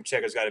think Jordan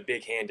Pacheco's got a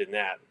big hand in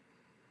that.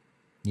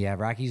 Yeah,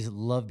 Rockies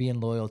love being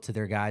loyal to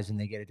their guys when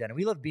they get it done. And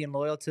we love being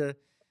loyal to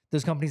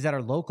those companies that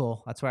are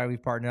local. That's why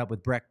we've partnered up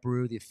with Breck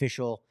Brew, the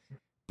official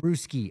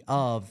brewski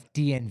of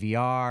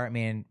DNVR. I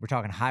mean, we're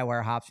talking high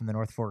wire hops from the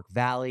North Fork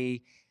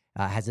Valley.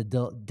 Has a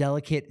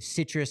delicate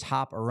citrus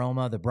hop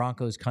aroma. The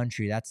Broncos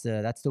country. That's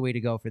the way to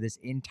go for this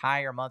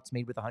entire month. It's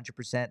made with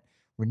 100%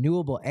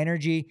 renewable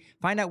energy.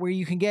 Find out where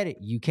you can get it.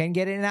 You can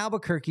get it in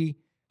Albuquerque.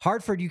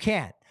 Hartford, you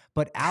can't.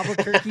 But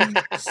Albuquerque,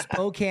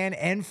 Spokane,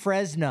 and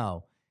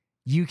Fresno,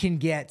 you can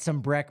get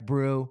some Breck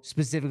Brew,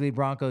 specifically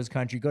Broncos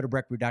country. Go to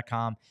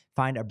breckbrew.com,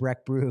 find a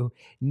Breck Brew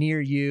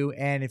near you.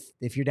 And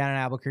if you're down in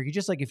Albuquerque,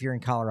 just like if you're in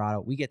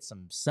Colorado, we get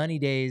some sunny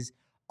days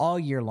all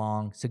year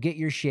long. So get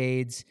your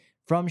shades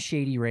from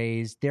Shady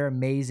Rays. They're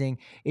amazing.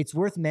 It's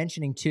worth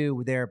mentioning,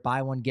 too, their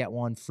buy one, get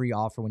one free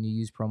offer when you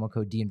use promo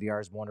code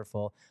DNVR is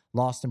wonderful.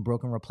 Lost and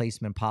broken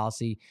replacement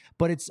policy.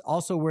 But it's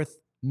also worth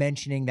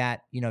mentioning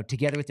that,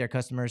 together with their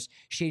customers,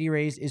 Shady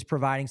Rays is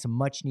providing some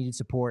much needed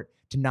support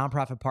to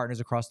nonprofit partners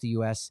across the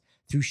U.S.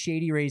 through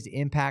Shady Rays'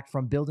 impact,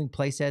 from building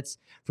playsets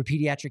for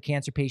pediatric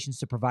cancer patients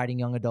to providing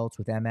young adults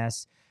with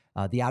MS,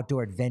 the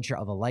outdoor adventure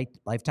of a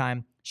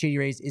lifetime. Shady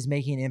Rays is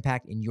making an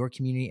impact in your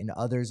community and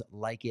others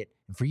like it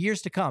and for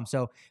years to come.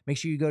 So make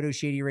sure you go to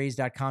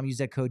shadyrays.com, use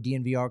that code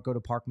DNVR, go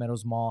to Park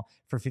Meadows Mall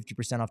for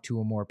 50% off 2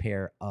 or more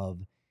pair of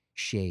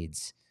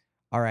shades.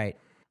 All right,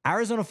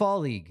 Arizona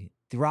Fall League.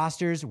 The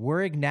rosters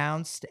were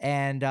announced,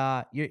 and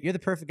you're the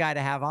perfect guy to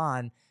have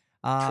on.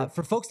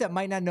 For folks that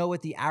might not know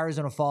what the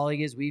Arizona Fall League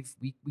is, we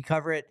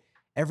cover it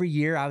every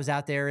year. I was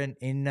out there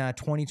in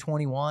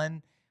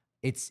 2021.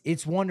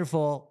 It's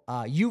wonderful.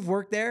 You've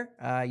worked there.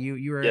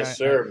 You were Yes,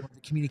 sir. one of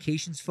the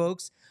communications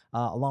folks,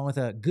 along with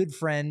a good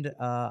friend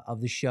of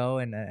the show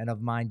and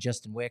of mine,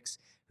 Justin Wicks,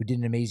 who did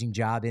an amazing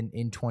job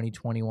in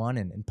 2021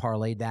 and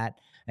parlayed that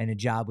and a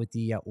job with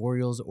the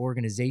Orioles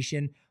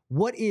organization.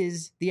 What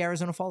is the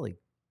Arizona Fall League?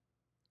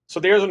 So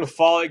the Arizona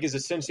Fall League is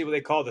essentially what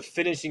they call the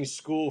finishing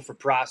school for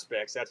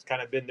prospects. That's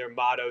kind of been their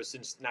motto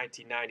since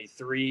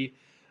 1993.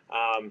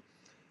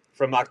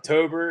 From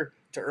October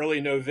to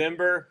early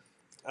November,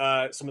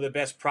 some of the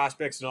best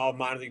prospects in all of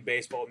minor league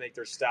baseball will make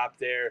their stop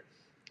there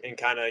and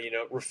kind of,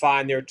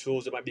 refine their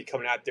tools that might be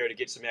coming out there to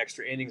get some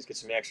extra innings, get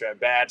some extra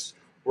at-bats,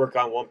 work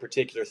on one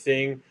particular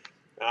thing.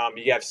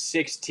 You have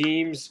 6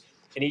 teams,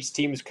 and each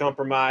team is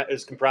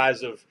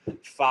comprised of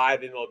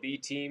 5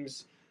 MLB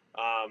teams.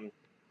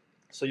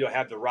 So you'll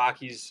have the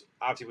Rockies,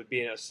 obviously with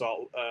being at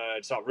Salt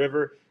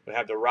River. You'll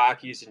have the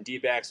Rockies and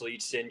D-backs will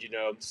each send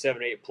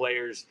 7 or 8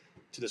 players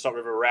to the Salt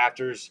River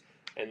Raptors,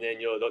 and then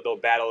they'll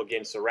battle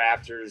against the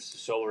Raptors, the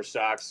Solar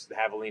Sox, the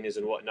Javelinas,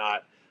 and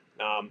whatnot.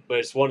 But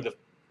it's one of the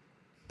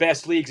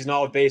best leagues in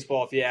all of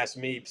baseball, if you ask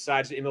me.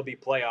 Besides the MLB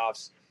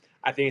playoffs,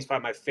 I think it's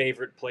probably my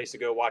favorite place to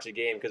go watch a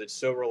game because it's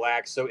so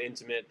relaxed, so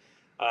intimate.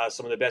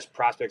 Some of the best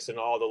prospects in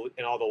all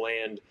the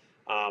land.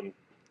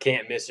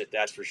 Can't miss it,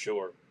 that's for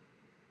sure.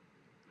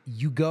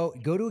 You go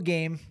to a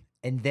game,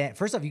 and then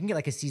first off, you can get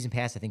like a season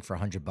pass, I think, for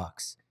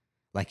 $100.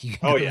 Like you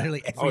can go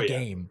literally every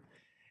game.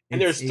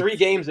 And there's 3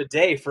 games a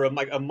day for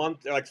like a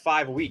month, like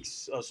 5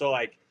 weeks. So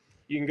like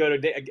you can go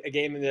to a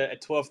game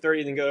at 12:30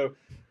 and then go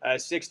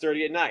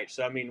 6:30 at night.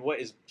 So I mean,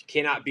 you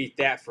cannot beat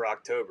that for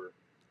October.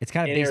 It's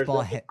kind of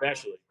baseball,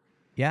 especially.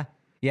 Yeah.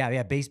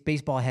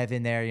 Baseball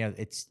heaven there.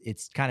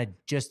 It's kind of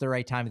just the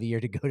right time of the year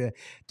to go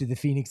to the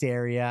Phoenix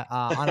area.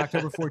 On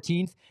October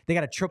 14th, they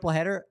got a triple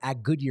header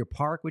at Goodyear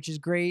Park, which is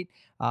great,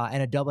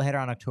 and a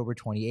doubleheader on October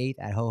 28th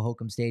at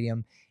Hohokam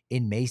Stadium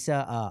in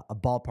Mesa, a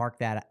ballpark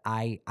that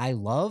I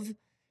love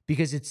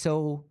because it's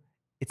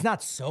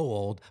not so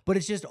old, but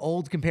it's just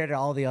old compared to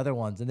all the other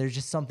ones, and there's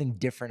just something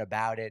different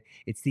about it.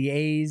 It's the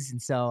A's, and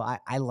so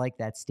I like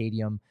that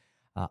stadium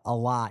a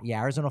lot.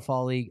 Yeah, Arizona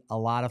Fall League, a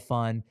lot of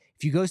fun.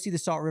 If you go see the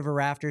Salt River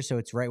Rafters, so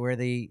it's right where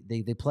they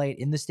play it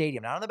in the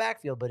stadium, not on the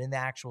backfield, but in the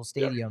actual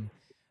stadium,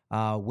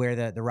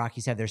 where the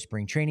Rockies have their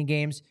spring training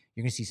games.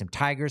 You're going to see some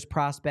Tigers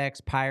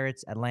prospects,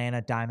 Pirates,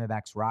 Atlanta,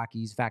 Diamondbacks,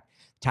 Rockies. In fact,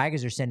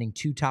 Tigers are sending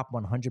 2 top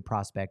 100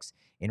 prospects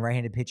in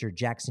right-handed pitcher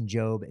Jackson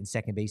Jobe and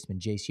second baseman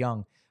Jace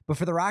Young. But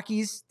for the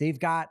Rockies, they've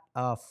got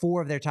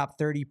 4 of their top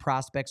 30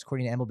 prospects,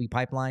 according to MLB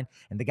Pipeline.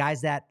 And the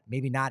guys that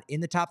maybe not in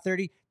the top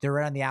 30, they're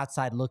right on the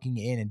outside looking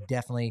in and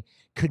definitely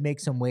could make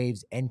some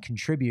waves and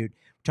contribute.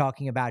 We're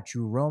talking about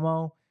Drew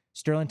Romo,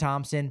 Sterling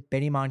Thompson,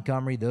 Benny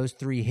Montgomery, those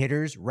 3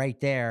 hitters right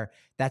there.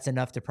 That's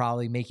enough to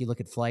probably make you look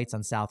at flights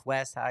on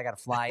Southwest. I got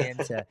to fly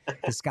into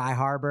to Sky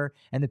Harbor.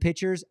 And the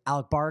pitchers,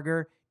 Alec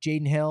Barger,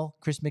 Jaden Hill,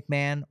 Chris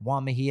McMahon,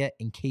 Juan Mejia,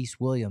 and Case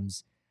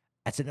Williams.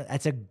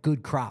 That's a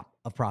good crop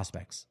of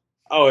prospects.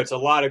 Oh, it's a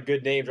lot of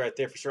good names right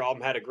there for sure. All of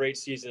them had a great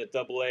season at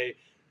AA.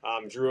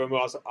 Drew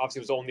Romo obviously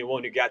was the only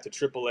one who got to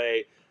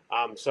AAA.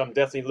 So I'm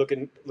definitely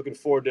looking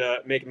forward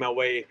to making my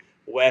way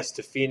west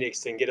to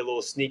Phoenix and get a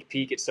little sneak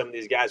peek at some of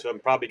these guys who I'm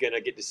probably going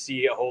to get to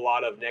see a whole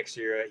lot of next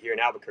year here in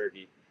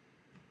Albuquerque.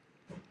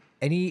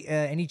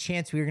 Any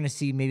chance we were going to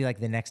see maybe like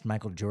the next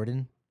Michael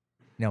Jordan?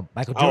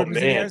 Michael Oh Jordan was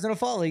in the man. Arizona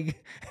Fall League.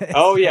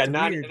 Oh yeah, That's 90,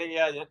 I weird. think,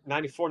 yeah,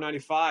 94,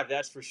 95.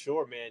 That's for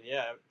sure, man.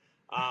 Yeah.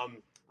 I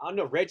don't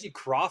know. Reggie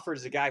Crawford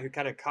is a guy who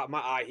kind of caught my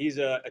eye. He's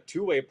a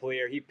two-way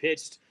player. He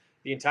pitched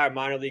the entire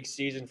minor league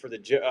season for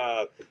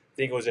I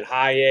think it was at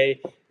High A.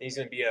 And he's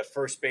going to be a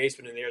first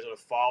baseman in the Arizona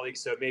Fall League.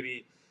 So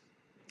maybe,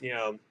 you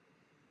know,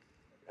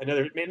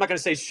 another. I'm not going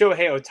to say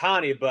Shohei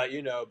Ohtani, but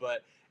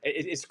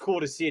it's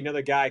cool to see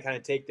another guy kind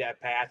of take that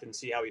path and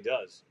see how he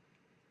does.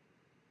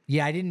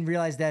 Yeah, I didn't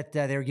realize that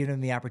they were giving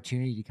him the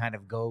opportunity to kind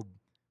of go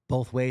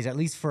both ways, at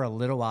least for a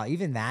little while.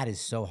 Even that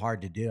is so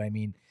hard to do. I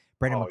mean,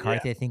 Brendan Oh yeah.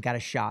 McCarthy, I think, got a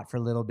shot for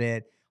a little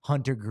bit.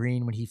 Hunter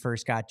Green, when he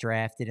first got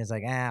drafted, is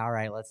like, all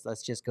right,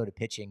 let's just go to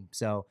pitching.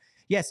 So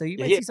yeah, so you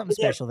Yeah, might see something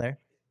he had special there.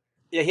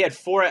 Yeah, he had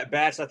 4 at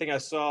bats. I think I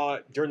saw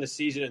during the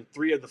season, and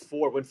 3 of the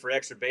 4 went for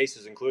extra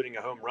bases, including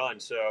a home run.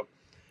 So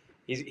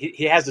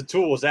he has the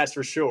tools, that's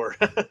for sure.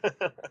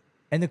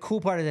 And the cool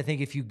part is, I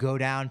think, if you go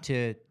down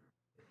to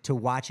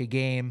watch a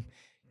game,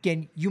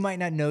 again, you might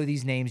not know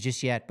these names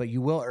just yet, but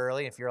you will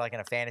early. If you're like in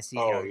a fantasy,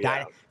 Oh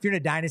yeah, if you're in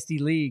a dynasty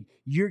league,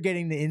 you're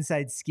getting the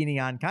inside skinny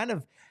on kind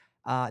of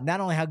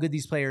not only how good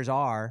these players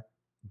are,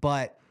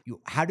 but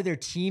how do their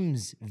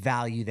teams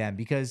value them?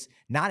 Because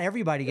not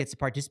everybody gets to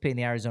participate in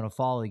the Arizona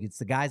Fall League. It's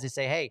the guys that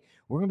say, hey,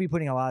 we're going to be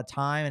putting a lot of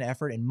time and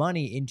effort and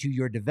money into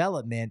your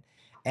development,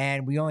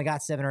 and we only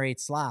got 7 or 8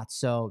 slots.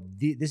 So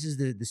this is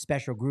the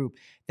special group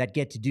that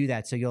get to do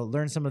that. So you'll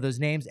learn some of those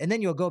names, and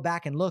then you'll go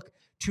back and look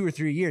 2 or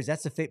 3 years.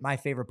 That's my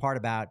favorite part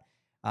about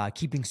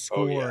keeping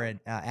score and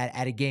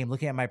at a game,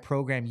 looking at my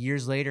program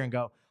years later and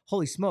go,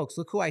 holy smokes,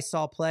 look who I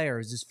saw play, or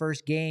is his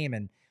first game.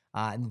 And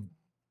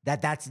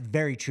that's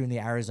very true in the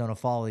Arizona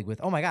Fall League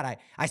with, oh my God,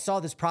 I saw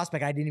this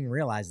prospect. I didn't even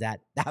realize that.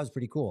 That was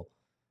pretty cool.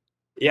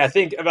 yeah. I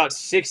think about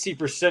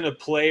 60% of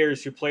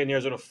players who play in the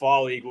Arizona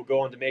Fall League will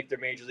go on to make their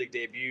major league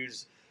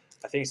debuts.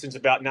 I think since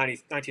about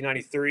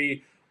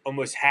 1993,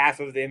 almost half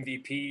of the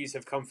MVPs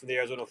have come from the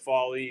Arizona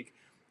Fall League.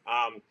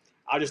 Um,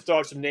 I'll just throw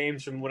out some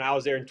names from when I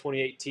was there in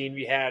 2018.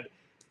 We had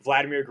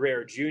Vladimir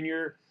Guerrero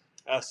Jr.,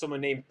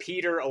 someone named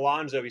Peter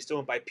Alonso. He still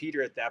went by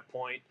Peter at that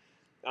point.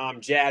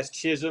 Jazz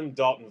Chisholm,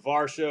 Dalton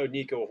Varsho,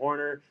 Nico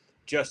Horner,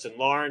 Justin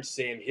Lawrence,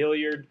 Sam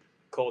Hilliard,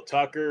 Cole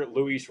Tucker,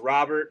 Luis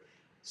Robert.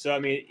 So I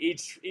mean,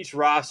 each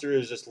roster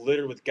is just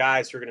littered with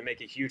guys who are going to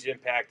make a huge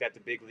impact at the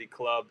big league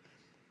club,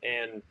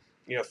 and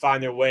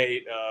find their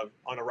way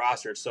on a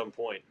roster at some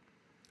point.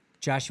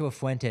 Joshua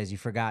Fuentes, you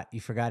forgot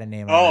a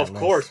name on Oh, that of list.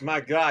 course, my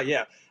God,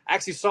 yeah. I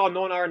actually saw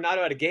Nolan Arenado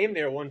at a game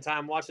there one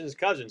time watching his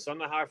cousin, so I don't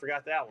know how I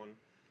forgot that one.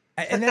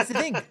 And that's the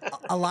thing.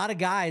 A lot of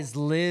guys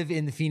live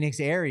in the Phoenix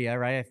area,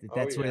 right? If Oh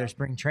that's where yeah. their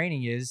spring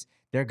training is.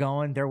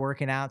 They're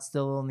working out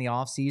still in the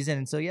off season.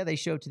 And so, yeah, they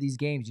show up to these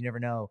games. You never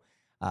know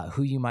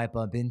who you might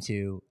bump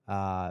into.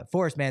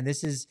 Forrest, man,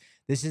 this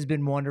has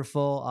been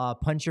wonderful.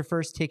 Punch your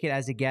first ticket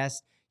as a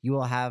guest. You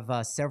will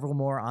have several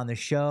more on the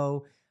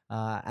show.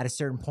 At a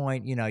certain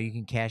point, you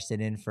can cash that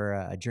in for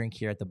a drink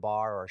here at the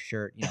bar or a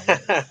shirt.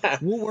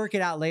 We'll work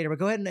it out later. But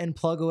go ahead and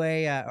plug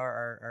away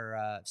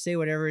or say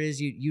whatever it is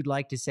you'd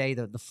like to say.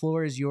 The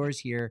floor is yours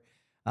here.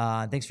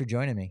 Thanks for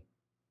joining me.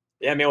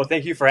 Yeah, man. Well,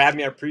 thank you for having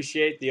me. I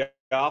appreciate the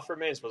offer,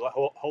 man. It was a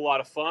whole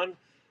lot of fun.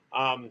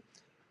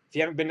 If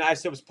you haven't been to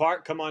Isotopes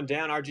Park, come on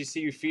down.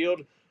 RGCU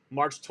Field,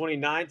 March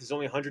 29th is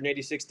only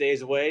 186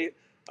 days away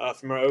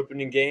from our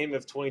opening game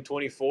of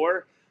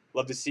 2024.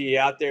 Love to see you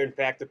out there and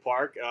pack the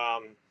park.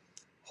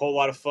 Whole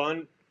lot of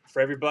fun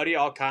for everybody,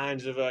 all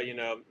kinds of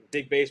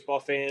big baseball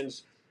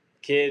fans,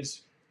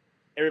 kids,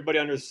 everybody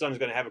under the sun is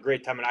going to have a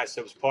great time at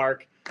Isotopes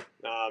Park.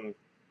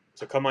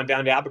 So come on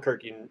down to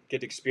Albuquerque and get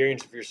to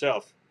experience it for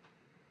yourself.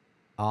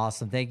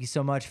 Awesome. Thank you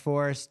so much,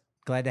 Forrest.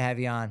 Glad to have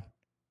you on.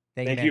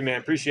 Thank you, man.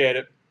 Appreciate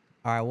it.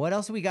 All right, what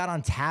else we got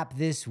on tap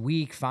this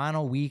week?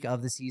 Final week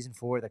of the season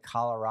for the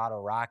Colorado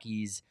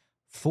Rockies.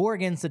 4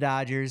 against the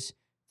Dodgers,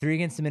 3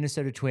 against the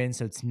Minnesota Twins.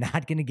 So it's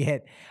not going to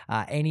get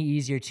any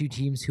easier. 2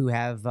 teams who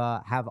have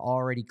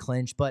already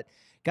clinched. But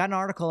got an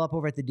article up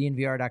over at the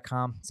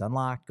DNVR.com. It's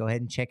unlocked. Go ahead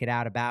and check it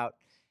out about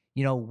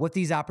what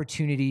these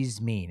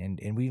opportunities mean.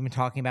 And we've been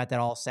talking about that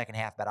all second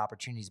half about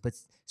opportunities. But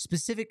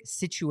specific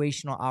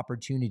situational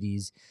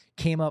opportunities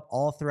came up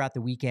all throughout the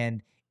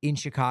weekend in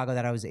Chicago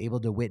that I was able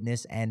to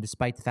witness. And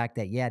despite the fact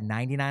that,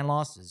 99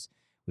 losses,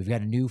 we've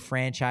got a new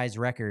franchise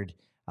record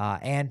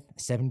and a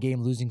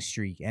 7-game losing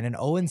streak and an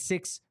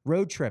 0-6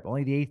 road trip,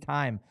 only the 8th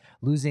time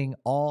losing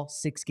all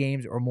 6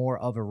 games or more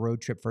of a road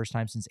trip, first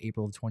time since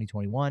April of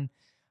 2021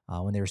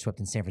 when they were swept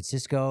in San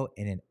Francisco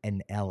and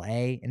in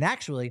LA. And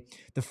actually,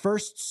 the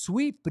first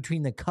sweep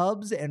between the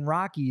Cubs and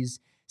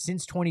Rockies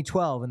since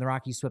 2012 when the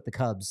Rockies swept the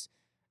Cubs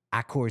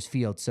at Coors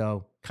Field.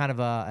 So kind of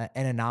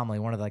an anomaly,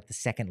 one of the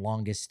second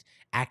longest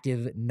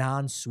active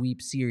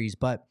non-sweep series,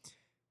 but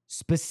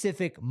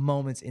specific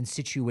moments in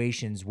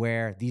situations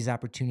where these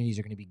opportunities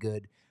are going to be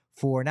good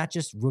for not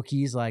just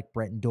rookies like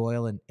Brenton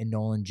Doyle and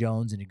Nolan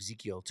Jones and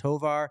Ezekiel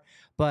Tovar,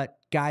 but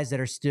guys that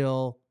are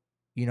still,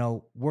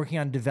 working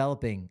on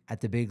developing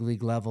at the big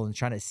league level and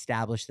trying to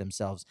establish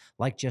themselves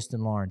like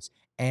Justin Lawrence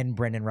and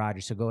Brendan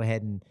Rodgers. So go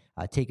ahead and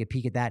take a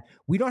peek at that.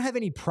 We don't have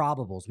any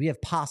probables. We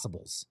have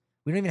possibles.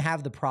 We don't even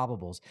have the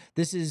probables.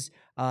 This is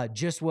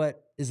just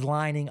what is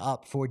lining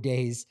up for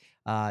days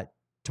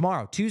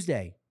tomorrow,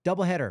 Tuesday,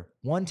 doubleheader,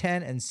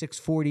 110 and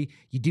 640.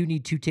 You do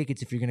need 2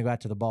 tickets if you're going to go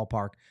out to the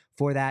ballpark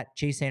for that.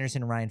 Chase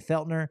Anderson and Ryan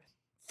Feltner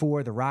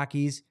for the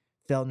Rockies.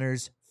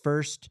 Feltner's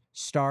first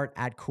start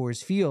at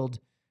Coors Field,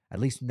 at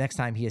least next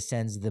time he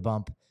ascends the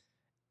bump,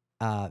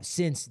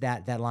 since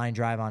that line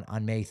drive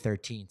on May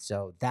 13th.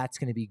 So that's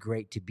going to be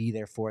great to be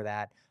there for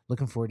that.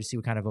 Looking forward to see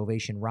what kind of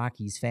ovation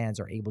Rockies fans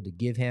are able to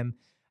give him.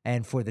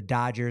 And for the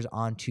Dodgers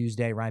on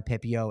Tuesday, Ryan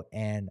Pepio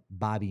and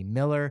Bobby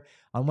Miller.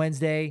 On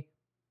Wednesday,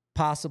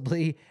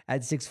 possibly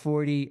at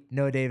 640,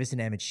 Noah Davis and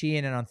Emmett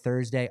Sheehan. And on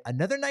Thursday,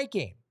 another night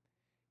game.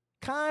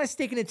 Kind of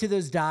sticking it to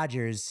those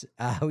Dodgers.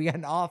 We got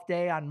an off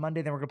day on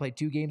Monday. Then we're going to play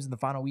 2 games in the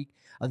final week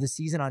of the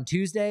season on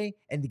Tuesday.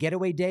 And the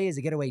getaway day is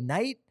a getaway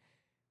night.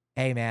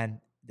 Hey,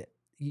 man,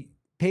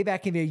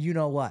 payback can be a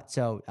you-know-what.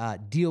 So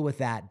deal with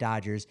that,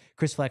 Dodgers.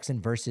 Chris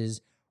Flexen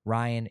versus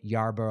Ryan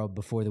Yarbrough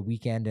before the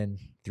weekend, and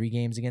 3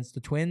 games against the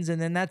Twins. And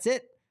then that's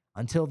it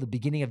until the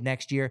beginning of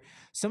next year.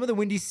 Some of the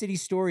Windy City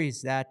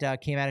stories that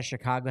came out of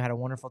Chicago. Had a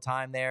wonderful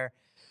time there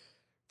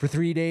for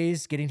 3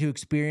 days, getting to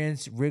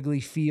experience Wrigley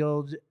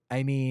Field.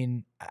 I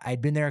mean,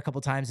 I'd been there a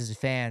couple times as a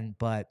fan,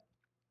 but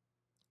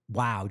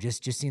wow,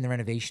 just seeing the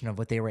renovation of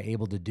what they were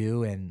able to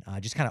do, and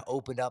just kind of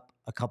opened up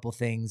a couple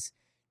things.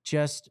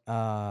 Just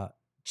a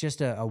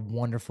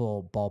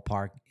wonderful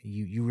ballpark.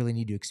 You really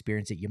need to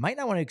experience it. You might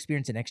not want to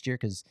experience it next year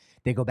because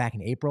they go back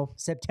in April.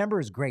 September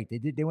is great.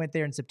 They went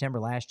there in September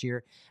last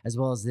year as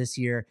well as this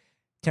year.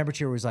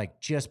 Temperature was like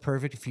just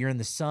perfect. If you're in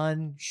the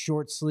sun,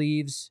 short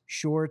sleeves,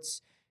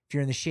 shorts. If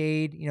you're in the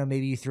shade,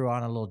 maybe you throw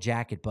on a little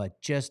jacket, but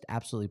just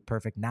absolutely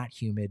perfect, not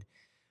humid.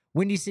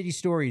 Windy City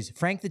stories.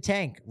 Frank the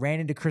Tank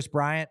ran into Chris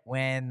Bryant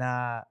when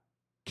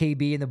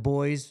KB and the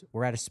boys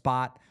were at a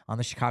spot on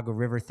the Chicago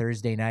River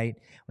Thursday night.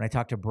 When I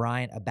talked to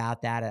Bryant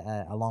about that,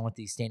 along with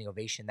the standing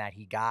ovation that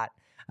he got,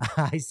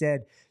 I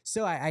said,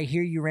 so I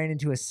hear you ran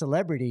into a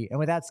celebrity. And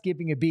without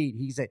skipping a beat,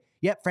 he said,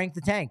 yep, Frank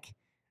the Tank.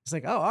 It's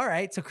like, oh, all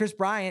right. So Chris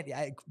Bryant,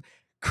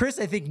 Chris,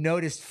 I think,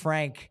 noticed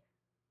Frank,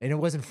 and it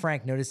wasn't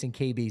Frank noticing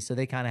KB. So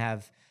they kind of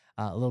have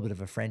a little bit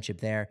of a friendship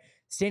there.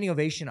 Standing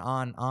ovation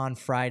on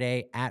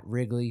Friday at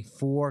Wrigley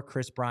for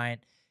Chris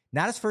Bryant.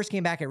 Not his first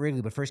game back at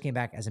Wrigley, but first came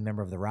back as a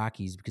member of the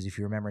Rockies, because if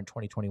you remember in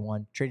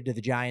 2021, traded to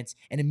the Giants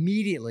and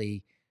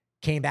immediately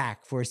came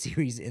back for a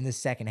series in the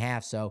second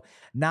half. So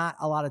not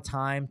a lot of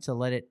time to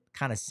let it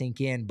kind of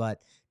sink in,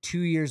 but 2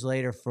 years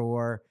later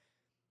for,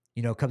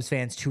 Cubs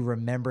fans to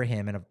remember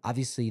him. And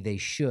obviously they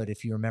should.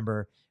 If you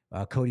remember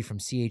Cody from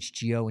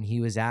CHGO when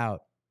he was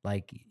out,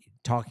 like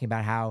talking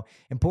about how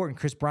important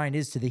Chris Bryant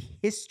is to the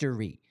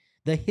history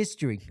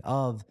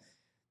of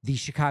the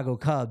Chicago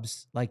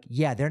Cubs. Like,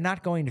 yeah, they're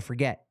not going to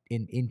forget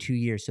in 2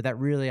 years. So that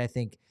really, I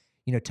think,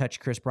 touched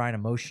Chris Bryant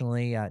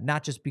emotionally,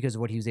 not just because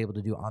of what he was able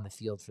to do on the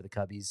field for the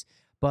Cubbies,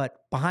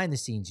 but behind the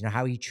scenes,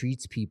 how he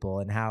treats people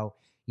and how,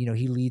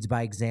 he leads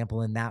by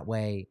example in that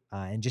way,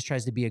 and just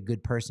tries to be a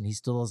good person. He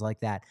still is like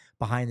that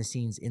behind the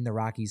scenes in the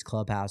Rockies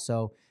clubhouse.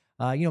 So,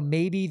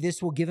 maybe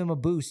this will give him a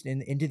boost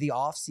into the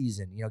off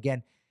season.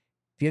 Again,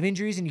 if you have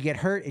injuries and you get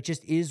hurt, it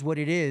just is what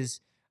it is.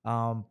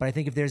 But I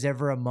think if there's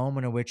ever a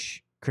moment in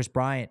which Chris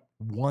Bryant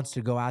wants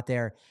to go out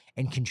there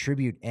and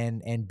contribute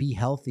and be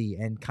healthy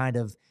and kind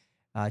of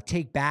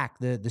take back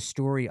the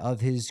story of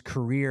his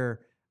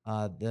career,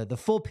 the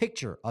full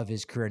picture of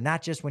his career,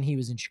 not just when he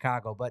was in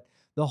Chicago, but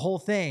the whole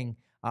thing.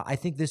 I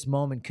think this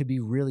moment could be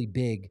really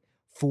big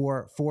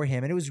for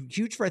him. And it was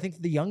huge for, I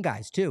think, the young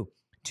guys too,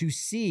 to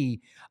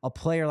see a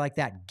player like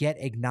that get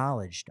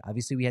acknowledged.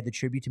 Obviously, we had the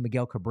tribute to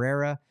Miguel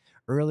Cabrera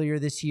earlier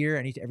this year.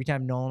 And every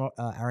time Nolan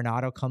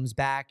Arenado comes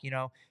back,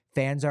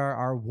 fans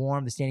are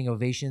warm. The standing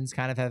ovations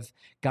kind of have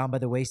gone by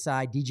the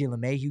wayside. DJ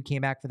LeMahieu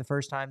came back for the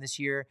first time this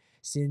year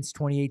since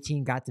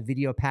 2018, got the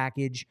video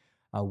package,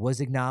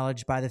 was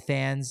acknowledged by the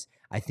fans.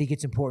 I think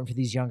it's important for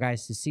these young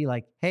guys to see,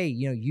 like, hey,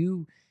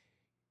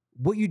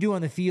 what you do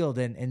on the field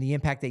and the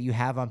impact that you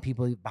have on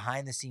people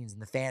behind the scenes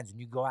and the fans when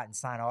you go out and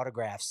sign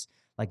autographs,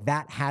 like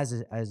that has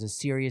a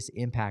serious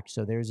impact.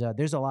 So there's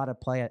a lot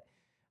of play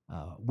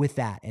with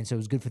that. And so it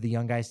was good for the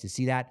young guys to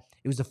see that.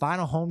 It was the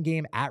final home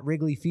game at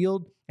Wrigley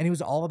Field, and it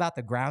was all about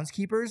the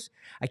groundskeepers.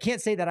 I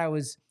can't say that I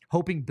was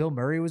hoping Bill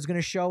Murray was going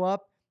to show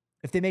up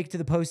if they make it to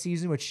the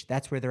postseason, which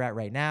that's where they're at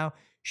right now.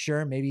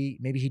 Sure, maybe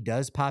he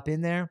does pop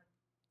in there.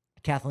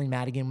 Kathleen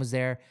Madigan was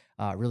there.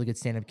 A really good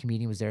stand-up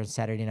comedian was there on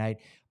Saturday night.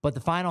 But the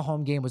final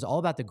home game was all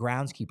about the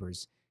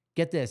groundskeepers.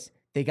 Get this.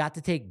 They got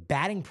to take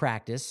batting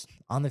practice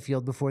on the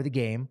field before the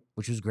game,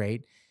 which was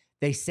great.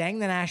 They sang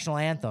the national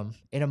anthem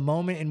in a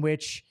moment in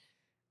which,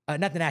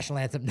 not the national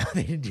anthem. No,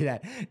 they didn't do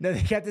that. No,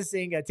 they got to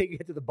sing Take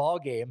It to the Ball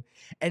Game.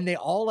 And they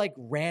all like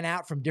ran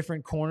out from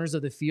different corners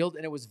of the field.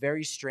 And it was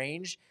very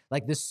strange.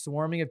 Like this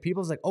swarming of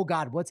people. It's like, oh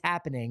God, what's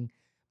happening?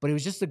 But it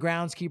was just the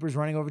groundskeepers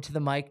running over to the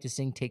mic to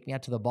sing Take Me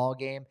Out to the Ball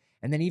Game.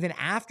 And then even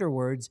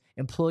afterwards,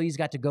 employees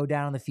got to go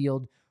down on the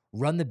field,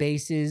 run the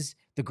bases.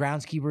 The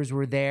groundskeepers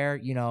were there,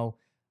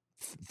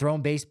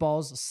 throwing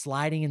baseballs,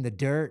 sliding in the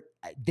dirt.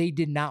 They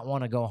did not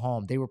want to go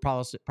home. They were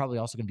probably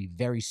also going to be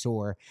very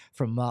sore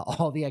from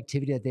all the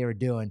activity that they were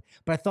doing.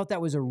 But I thought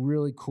that was a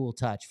really cool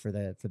touch for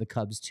the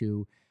Cubs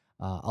to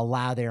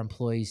allow their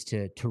employees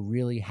to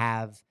really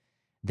have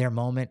their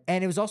moment.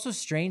 And it was also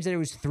strange that it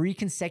was 3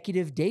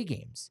 consecutive day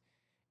games.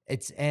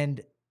 And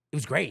it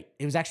was great.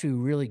 It was actually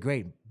really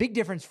great. Big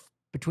difference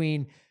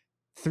between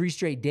 3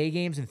 straight day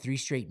games and 3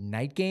 straight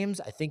night games.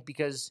 I think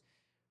because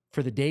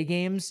for the day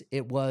games,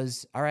 it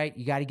was, all right,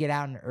 you got to get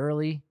out and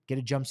early, get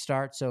a jump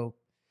start. So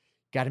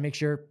got to make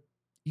sure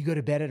you go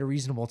to bed at a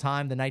reasonable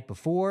time the night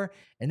before.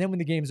 And then when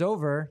the game's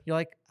over, you're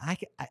like,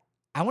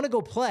 I want to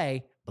go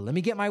play, but let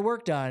me get my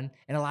work done,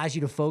 and allows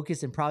you to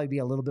focus and probably be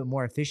a little bit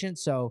more efficient.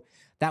 So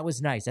that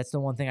was nice. That's the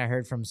one thing I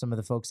heard from some of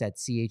the folks at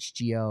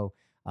CHGO,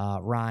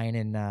 Ryan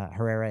and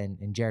Herrera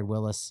and Jared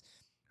Willis,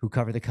 who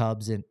cover the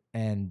Cubs,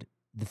 and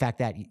the fact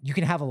that you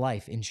can have a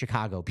life in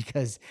Chicago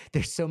because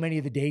there's so many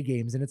of the day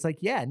games. And it's like,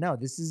 yeah, no,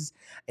 this is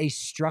a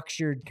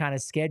structured kind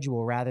of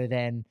schedule rather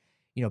than,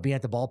 being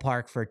at the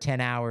ballpark for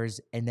 10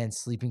 hours and then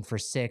sleeping for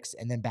 6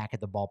 and then back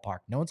at the ballpark.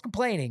 No one's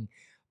complaining,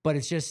 but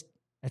it's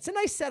a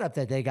nice setup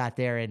that they got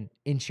there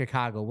in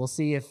Chicago. We'll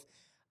see if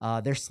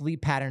their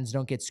sleep patterns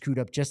don't get screwed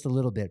up just a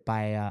little bit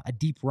by a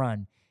deep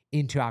run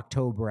into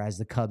October, as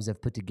the Cubs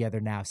have put together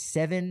now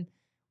 7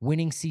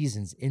 winning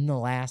seasons in the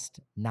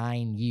last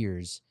 9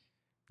 years.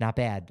 Not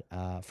bad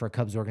for a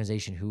Cubs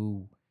organization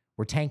who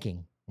were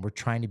tanking. We're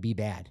trying to be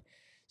bad.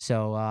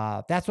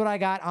 So that's what I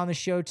got on the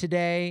show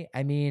today.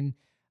 I mean,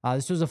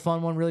 this was a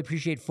fun one. Really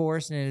appreciate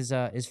Forrest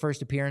and his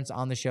first appearance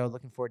on the show.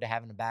 Looking forward to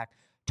having him back.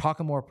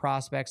 Talking more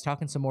prospects,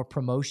 talking some more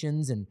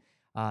promotions and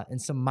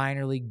some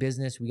minor league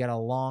business. We got a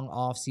long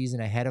off season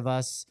ahead of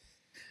us,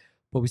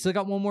 but we still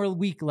got one more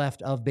week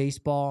left of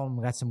baseball, and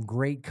we got some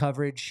great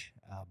coverage.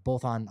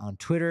 Both on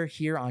Twitter,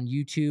 here on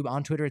YouTube.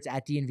 On Twitter, it's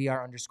at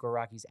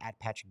 @DNVR_Rockies, at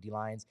Patrick D.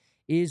 Lyons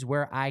is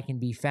where I can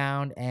be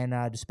found.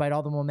 And despite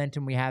all the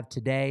momentum we have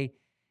today,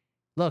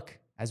 look,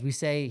 as we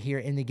say here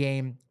in the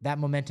game, that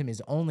momentum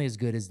is only as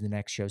good as the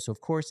next show. So,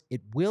 of course, it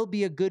will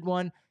be a good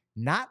one.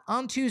 Not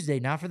on Tuesday,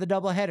 not for the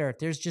doubleheader. If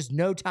there's just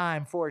no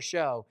time for a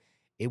show,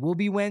 it will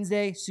be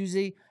Wednesday,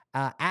 Susie,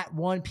 at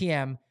 1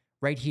 p.m.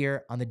 right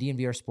here on the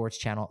DNVR Sports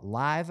Channel,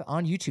 live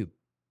on YouTube.